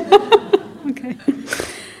 Okay.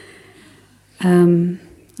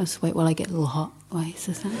 Let's wait while I get a little hot. Wait,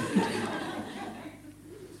 so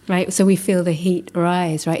right, so we feel the heat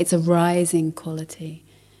rise, right? It's a rising quality.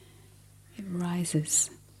 It rises.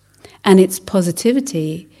 And it's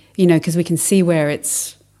positivity, because we can see where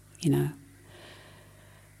it's,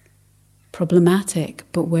 problematic,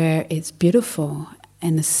 but where it's beautiful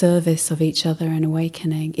in the service of each other and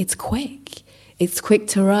awakening. It's quick. it's quick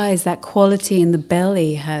to rise. That quality in the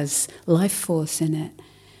belly has life force in it.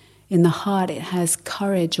 In the heart, it has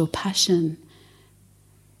courage or passion.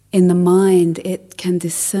 In the mind, it can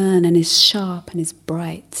discern and is sharp and is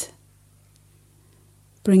bright,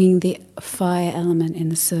 bringing the fire element in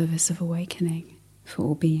the service of awakening for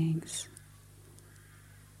all beings.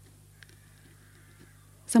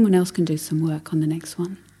 Someone else can do some work on the next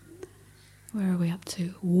one. Where are we up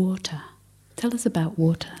to? Water. Tell us about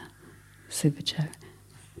water, Super Joe.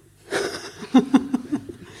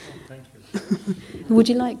 Thank you. Would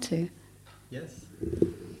you like to? Yes.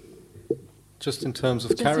 Just in terms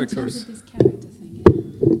of characters. In terms of this character thing,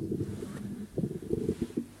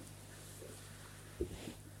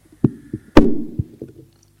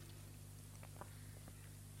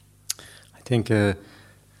 I think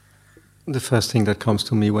the first thing that comes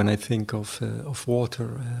to me when I think of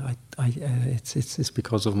water, it's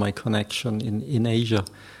because of my connection in Asia.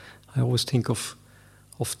 I always think of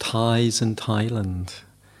Thais and Thailand.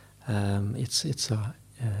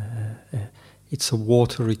 It's a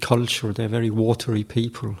watery culture. They're very watery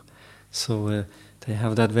people, so they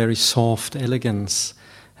have that very soft elegance.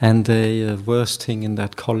 And the worst thing in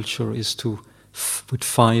that culture is to, with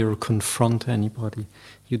fire, confront anybody.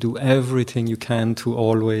 You do everything you can to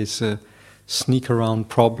always sneak around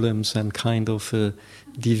problems and kind of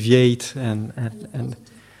deviate and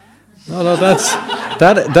no,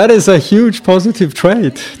 that is a huge positive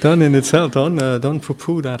trait done in itself. Don't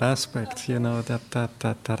poo-poo that aspect. You know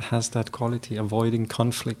that has that quality, avoiding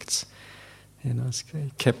conflicts. You know, it's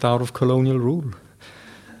kept out of colonial rule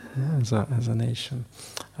as a nation,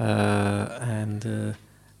 and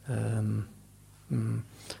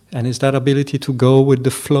it's that ability to go with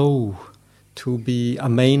the flow, to be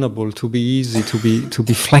amenable, to be easy, to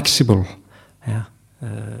be flexible,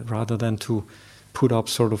 rather than to put up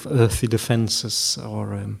sort of earthy defenses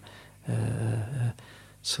or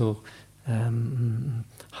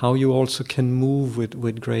how you also can move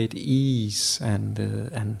with great ease and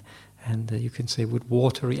you can say with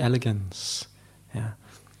watery elegance,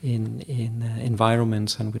 in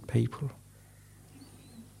environments and with people.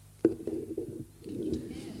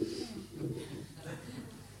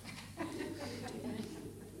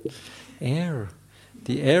 Air,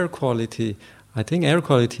 the air quality. I think air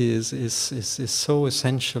quality is so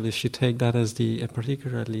essential if you take that as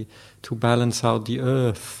particularly to balance out the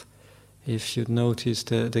earth. If you notice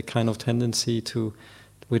the kind of tendency to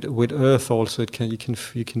with earth also, you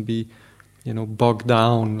can be, you know, bogged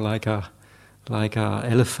down like a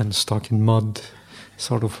elephant stuck in mud,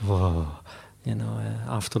 sort of.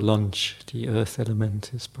 After lunch, the earth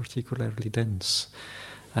element is particularly dense,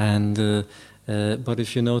 and. But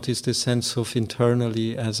if you notice the sense of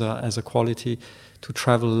internally as a quality to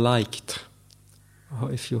travel light,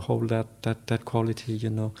 if you hold that quality, you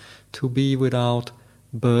know, to be without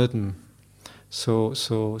burden. So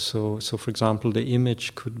for example, the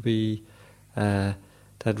image could be that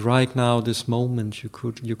right now, this moment, you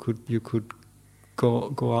could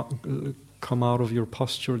go out, come out of your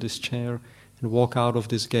posture, this chair, and walk out of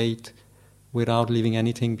this gate without leaving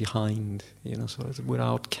anything behind. You know, so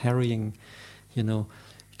without carrying. You know,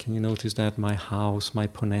 can you notice that my house, my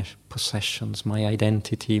possessions, my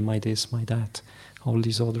identity, my this, my that, all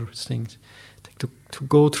these other things, to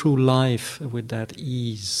go through life with that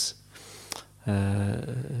ease,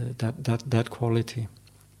 that quality.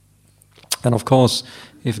 And of course,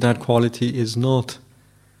 if that quality is not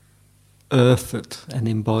earthed and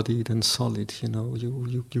embodied and solid, you know,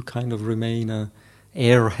 you kind of remain a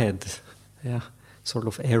airhead, sort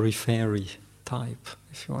of airy-fairy type,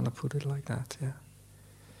 if you want to put it like that,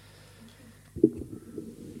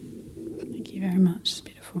 Thank you very much. It's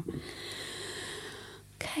beautiful.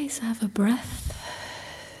 Okay, so have a breath.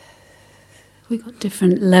 We've got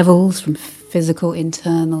different levels from physical,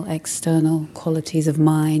 internal, external qualities of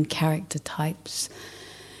mind, character types.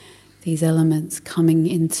 These elements coming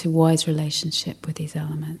into wise relationship with these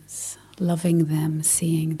elements, loving them,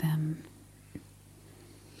 seeing them,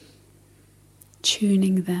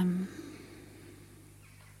 tuning them,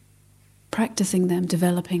 practicing them,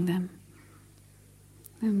 developing them.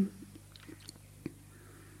 I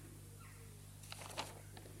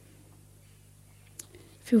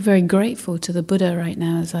feel very grateful to the Buddha right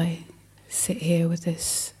now as I sit here with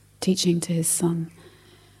this teaching to his son.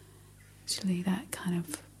 Actually, that kind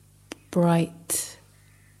of bright,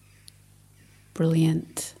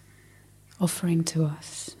 brilliant offering to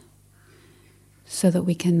us so that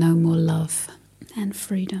we can know more love and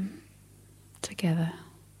freedom together.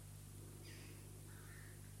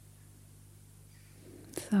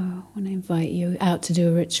 So I want to invite you out to do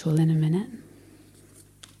a ritual in a minute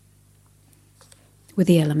with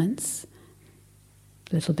the elements.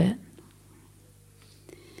 a little bit.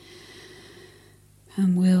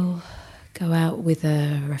 And we'll go out with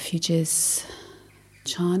a refuges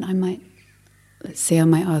chant. I might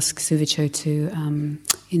ask Suvicho to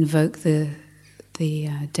invoke the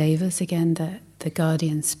devas again, the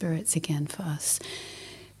guardian spirits again for us,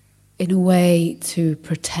 in a way to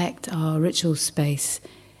protect our ritual space,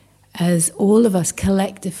 as all of us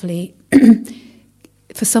collectively,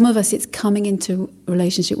 for some of us it's coming into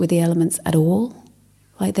relationship with the elements at all.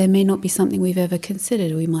 Like there may not be something we've ever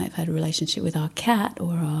considered. We might have had a relationship with our cat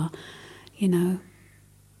or our,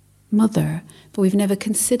 mother, but we've never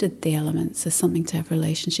considered the elements as something to have a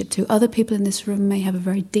relationship to. Other people in this room may have a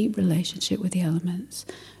very deep relationship with the elements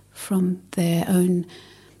from their own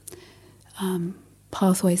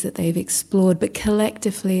pathways that they've explored, but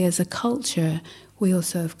collectively as a culture, we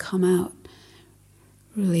also have come out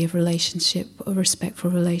really of relationship, a respectful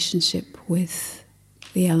relationship with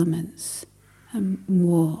the elements. And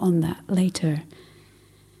more on that later.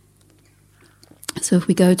 So if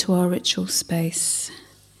we go to our ritual space,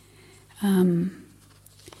 I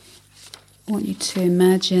want you to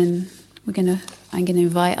imagine, I'm going to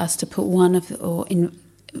invite us to put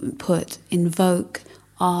invoke,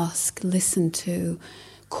 ask, listen to,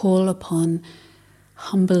 call upon,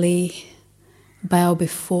 humbly bow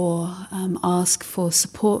before, ask for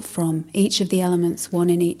support from each of the elements, one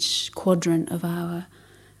in each quadrant of our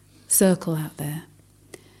circle out there.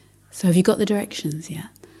 So have you got the directions yet?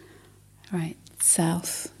 Right,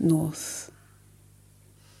 south, north,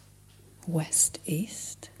 west,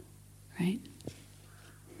 east, right?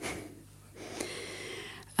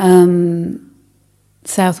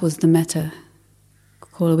 South was the metta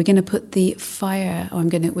call. We're going to put the fire, or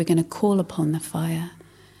we're going to call upon the fire.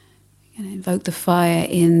 We're going to invoke the fire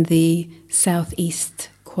in the southeast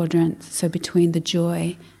quadrant, so between the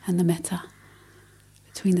joy and the metta,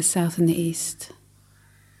 between the south and the east.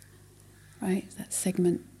 Right, that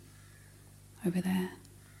segment over there.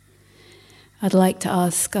 I'd like to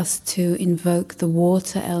ask us to invoke the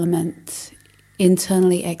water element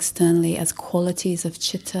internally, externally, as qualities of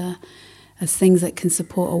chitta, as things that can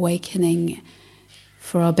support awakening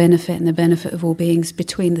for our benefit and the benefit of all beings,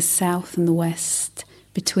 between the south and the west,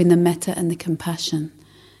 between the metta and the compassion,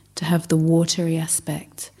 to have the watery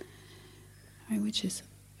aspect, right, which is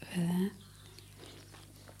over there.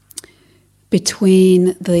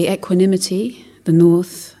 Between the equanimity, the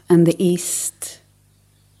north, and the east.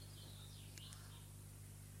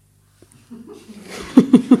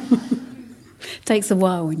 Takes a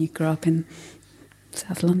while when you grow up in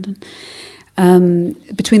South London.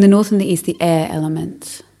 Between the north and the east, the air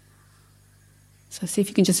element. So see if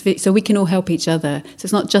you can so we can all help each other. So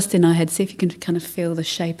it's not just in our head. See if you can kind of feel the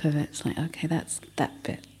shape of it. It's like, okay, that's that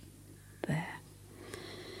bit there.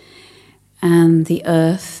 And the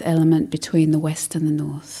earth element between the west and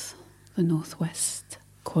the northwest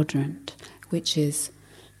quadrant, which is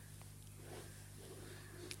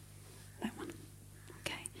that one.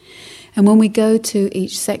 Okay. And when we go to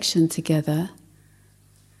each section together,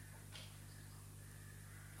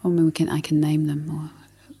 or maybe I can name them,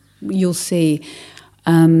 or you'll see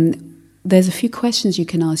there's a few questions you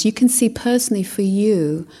can ask. You can see personally for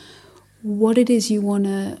you what it is you want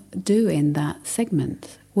to do in that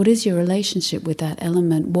segment. What is your relationship with that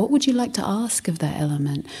element? What would you like to ask of that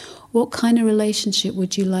element? What kind of relationship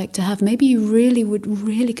would you like to have? Maybe you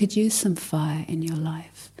really could use some fire in your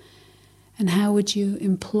life. And how would you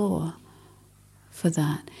implore for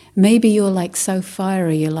that? Maybe you're like so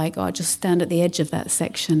fiery, you're like, oh, just stand at the edge of that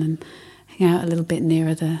section and hang out a little bit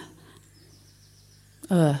nearer the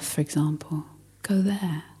earth, for example. Go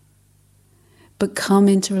there. But come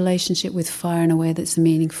into relationship with fire in a way that's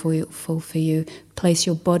meaningful for you. Place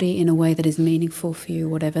your body in a way that is meaningful for you,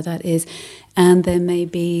 whatever that is. And there may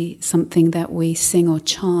be something that we sing or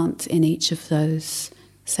chant in each of those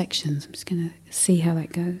sections. I'm just going to see how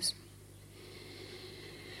that goes.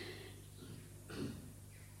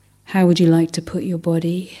 How would you like to put your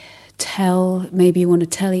body? Maybe you want to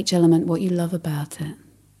tell each element what you love about it,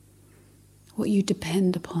 what you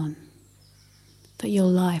depend upon.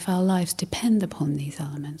 That our lives depend upon these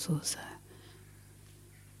elements also.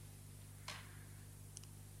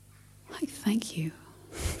 Like, thank you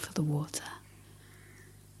for the water.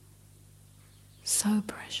 So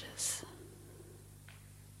precious.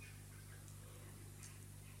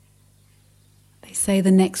 They say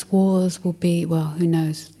the next wars will be, well, who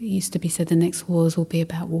knows? It used to be said the next wars will be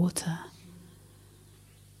about water.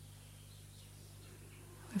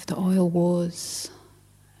 With the oil wars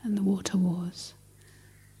and the water wars.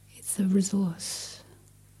 It's a resource.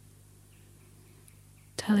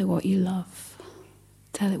 Tell it what you love.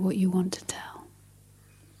 Tell it what you want to tell.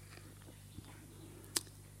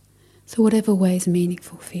 So whatever way is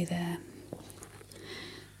meaningful for you there.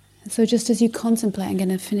 And so just as you contemplate, I'm going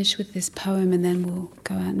to finish with this poem and then we'll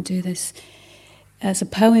go out and do this. It's a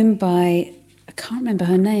poem by, I can't remember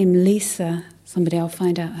her name, Lisa, somebody, I'll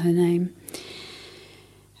find out her name.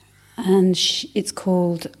 And it's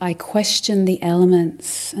called, I question the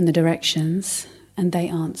elements and the directions and they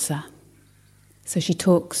answer. So she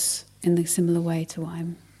talks in a similar way to what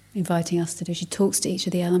I'm inviting us to do. She talks to each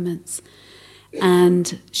of the elements.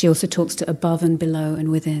 And she also talks to above and below and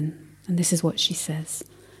within. And this is what she says.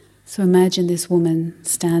 So imagine this woman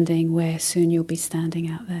standing where soon you'll be standing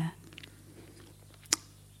out there.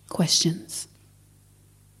 Questions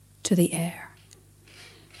to the air.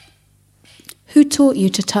 Who taught you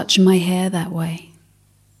to touch my hair that way?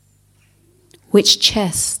 Which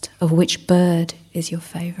chest of which bird is your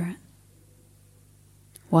favorite?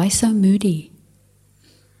 Why so moody?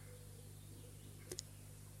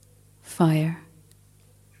 Fire.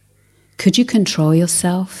 Could you control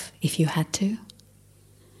yourself if you had to?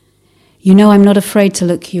 You know I'm not afraid to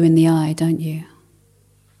look you in the eye, don't you?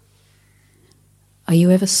 Are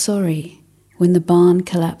you ever sorry when the barn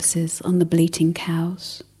collapses on the bleating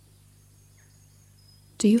cows?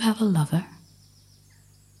 Do you have a lover?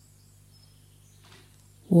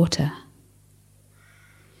 Water.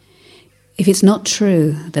 If it's not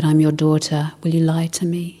true that I'm your daughter, will you lie to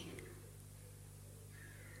me?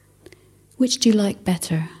 Which do you like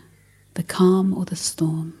better, the calm or the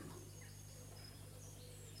storm?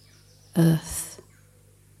 Earth.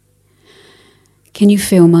 Can you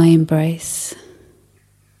feel my embrace?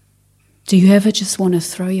 Do you ever just want to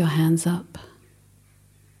throw your hands up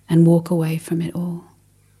and walk away from it all?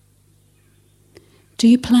 Do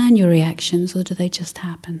you plan your reactions or do they just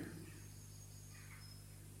happen?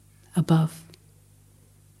 Above.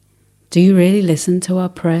 Do you really listen to our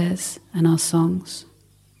prayers and our songs?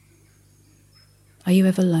 Are you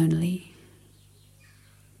ever lonely?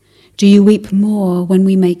 Do you weep more when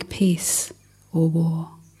we make peace or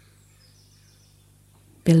war?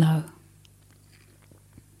 Below.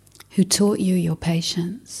 Who taught you your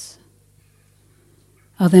patience?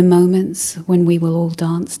 Are there moments when we will all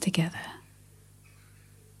dance together?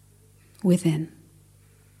 Within.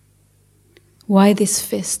 Why this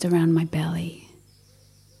fist around my belly?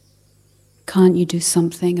 Can't you do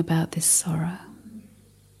something about this sorrow?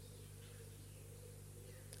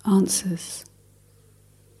 Answers.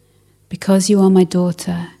 Because you are my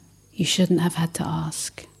daughter, you shouldn't have had to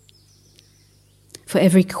ask. For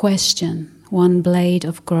every question, one blade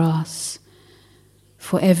of grass.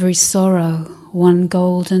 For every sorrow, one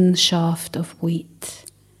golden shaft of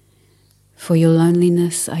wheat. For your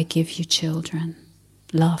loneliness, I give you children,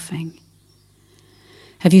 laughing.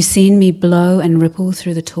 Have you seen me blow and ripple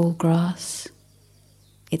through the tall grass?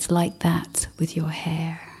 It's like that with your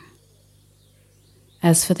hair.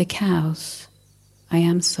 As for the cows, I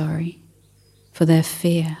am sorry for their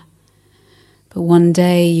fear, but one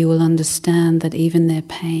day you will understand that even their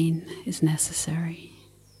pain is necessary.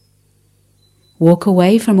 Walk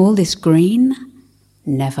away from all this green?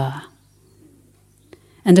 Never.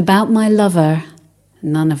 And about my lover,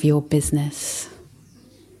 none of your business.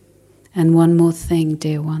 And one more thing,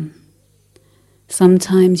 dear one.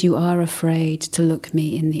 Sometimes you are afraid to look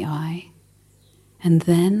me in the eye, and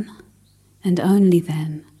then, and only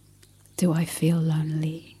then, do I feel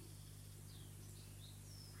lonely.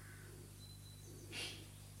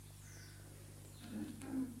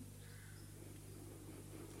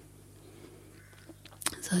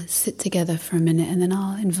 So let's sit together for a minute and then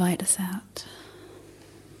I'll invite us out.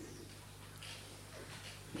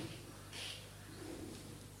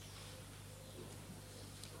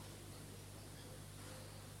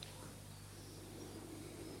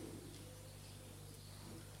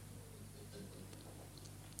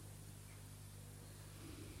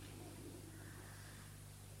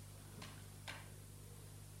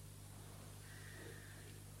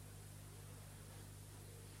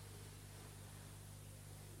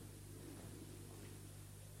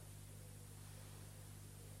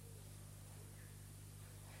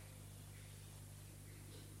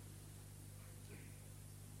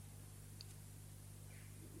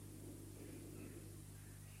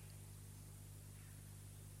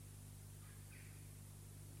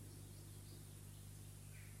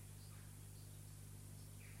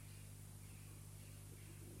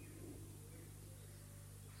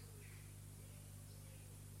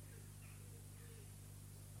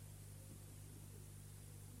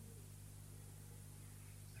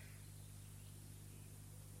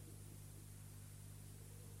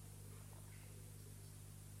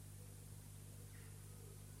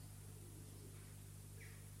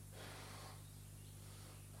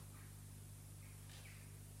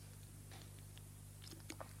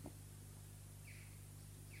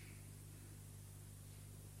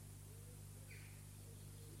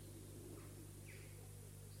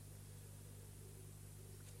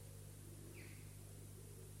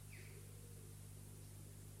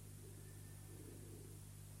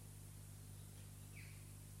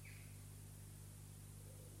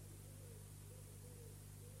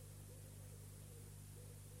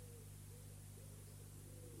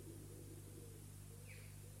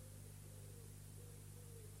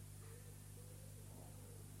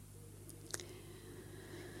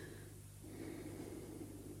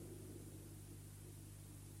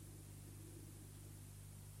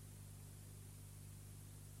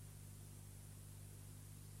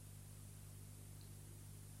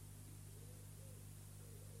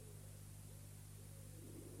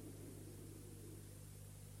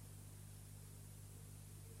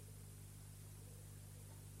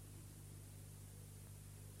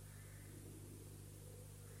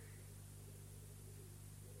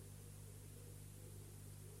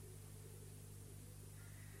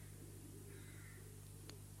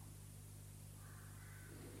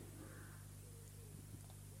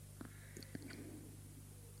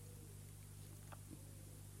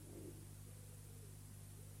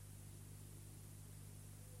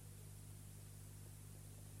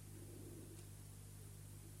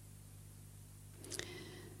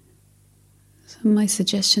 So my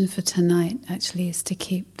suggestion for tonight actually is to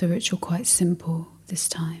keep the ritual quite simple this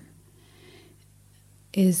time.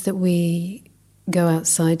 Is that we go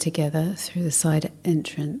outside together through the side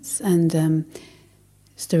entrance, and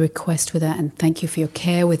just a request with that, and thank you for your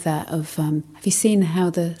care with that. Have you seen how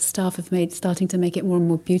the staff have starting to make it more and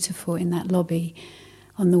more beautiful in that lobby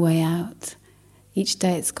on the way out? Each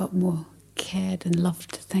day it's got more cared and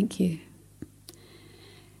loved. Thank you.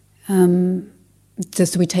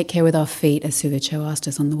 Just we take care with our feet, as Sugacho asked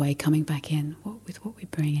us on the way coming back in, with what we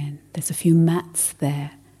bring in. There's a few mats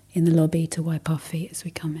there in the lobby to wipe our feet as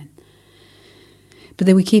we come in. But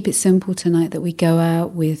then we keep it simple tonight, that we go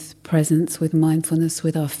out with presence, with mindfulness,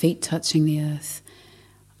 with our feet touching the earth.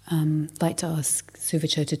 I'd like to ask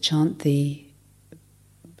Suvacho to chant the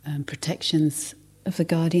protections of the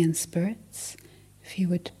guardian spirits, if he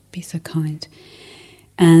would be so kind.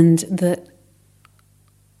 And that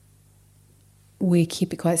we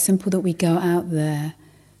keep it quite simple, that we go out there,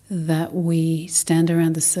 that we stand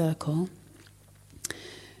around the circle,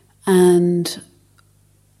 and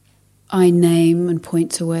I name and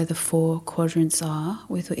point to where the 4 quadrants are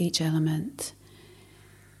with each element.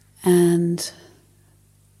 And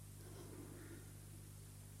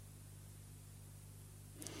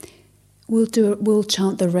we'll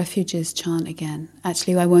chant the refuges chant again.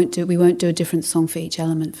 Actually, we won't do a different song for each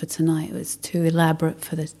element for tonight. It was too elaborate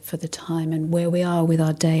for the time and where we are with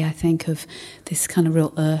our day. I think of this kind of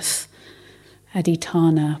real earth,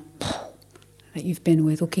 aditana, that you've been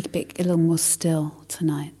with. We'll keep it a little more still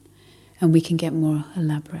tonight, and we can get more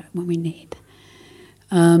elaborate when we need.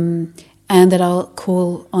 And that I'll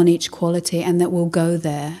call on each quality, and that we'll go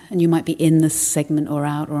there, and you might be in this segment or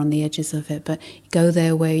out or on the edges of it, but go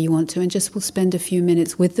there where you want to, and just we'll spend a few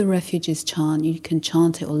minutes with the refuges chant. You can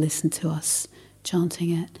chant it or listen to us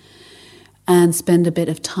chanting it, and spend a bit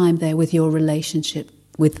of time there with your relationship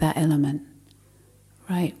with that element,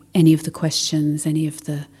 right? Any of the questions, any of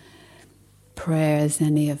the prayers,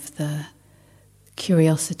 any of the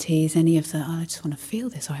curiosities, any of the, oh, I just want to feel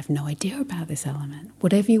this, or I have no idea about this element.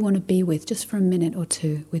 Whatever you want to be with, just for a minute or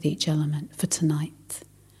two with each element for tonight.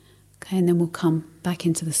 Okay, and then we'll come back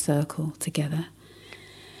into the circle together.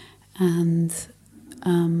 And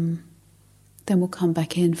then we'll come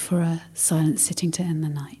back in for a silent sitting to end the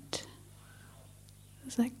night.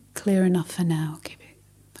 Is that clear enough for now? Okay.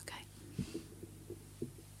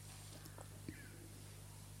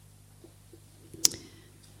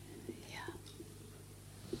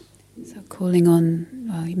 So calling on,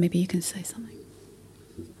 well, maybe you can say something.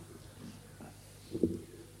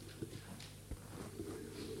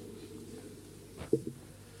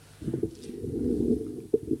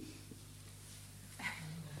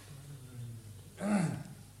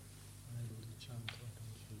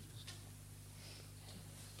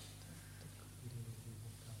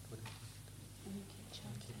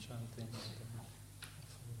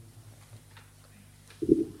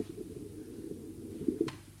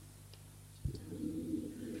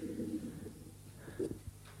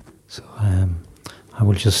 So I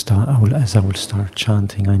will just start. As I will start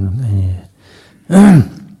chanting,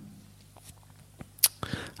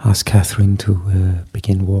 ask Catherine to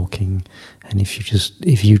begin walking, and if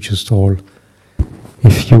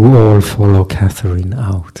you all follow Catherine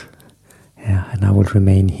out, yeah, and I will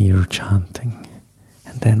remain here chanting,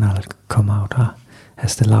 and then I'll come out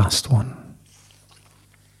as the last one.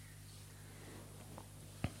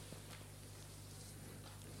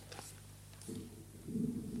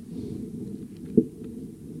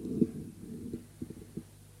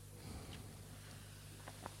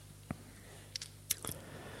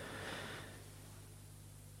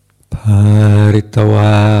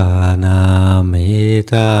 Paritawana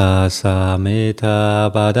meta sameta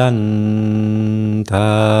badanta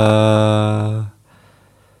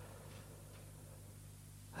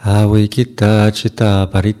awikita cita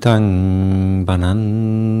paritang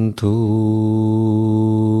banantu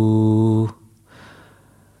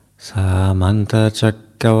samanta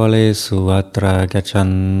cakkavale suatra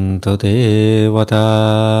gaccanto devata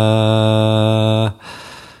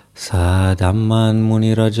Sadamman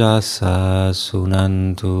munirajasa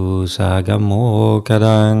sunantu sagamo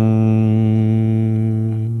kadang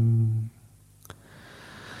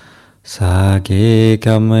Sage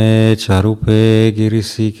kame charupe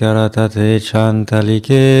girisi karatate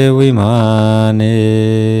chantalike vimane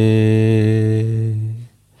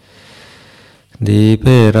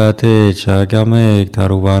Diperate chagame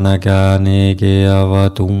taruvanagane ge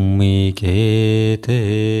avatummi kete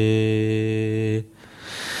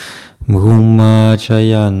Bhumma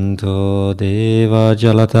chayanto deva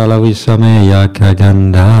jalatala visameya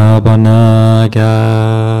kaganda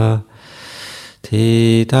banaga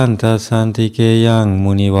Te tanta santike yang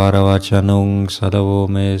munivara vachanong sadavo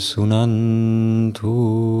me sunantu.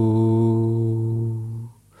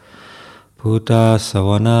 Buddha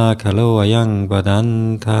savana kalo ayang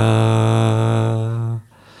badanta.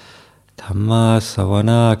 Dhamma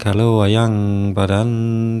savana kalo ayang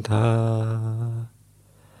badanta.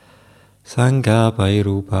 Sangha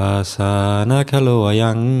pairupasana kalo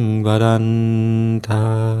ayang badanta.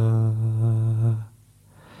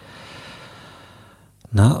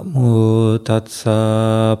 Namo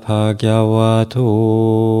tassa bhagavato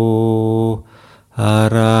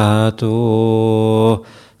arahato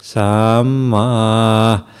samma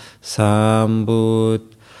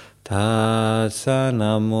sambuddhassa.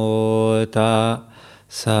 Namo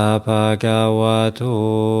tassa bhagavato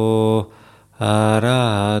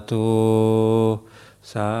arahato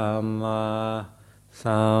samma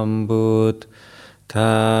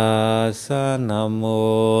sambuddhassa.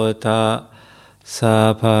 Namo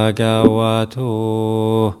tassa bhagavato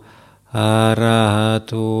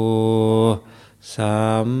arahato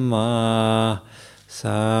samma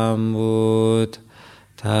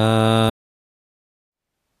sambuddhassa.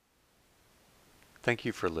 Thank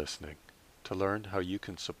you for listening. To learn how you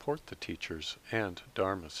can support the teachers and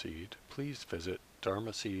Dharma Seed, please visit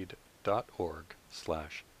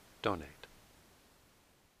dharmaseed.org/donate.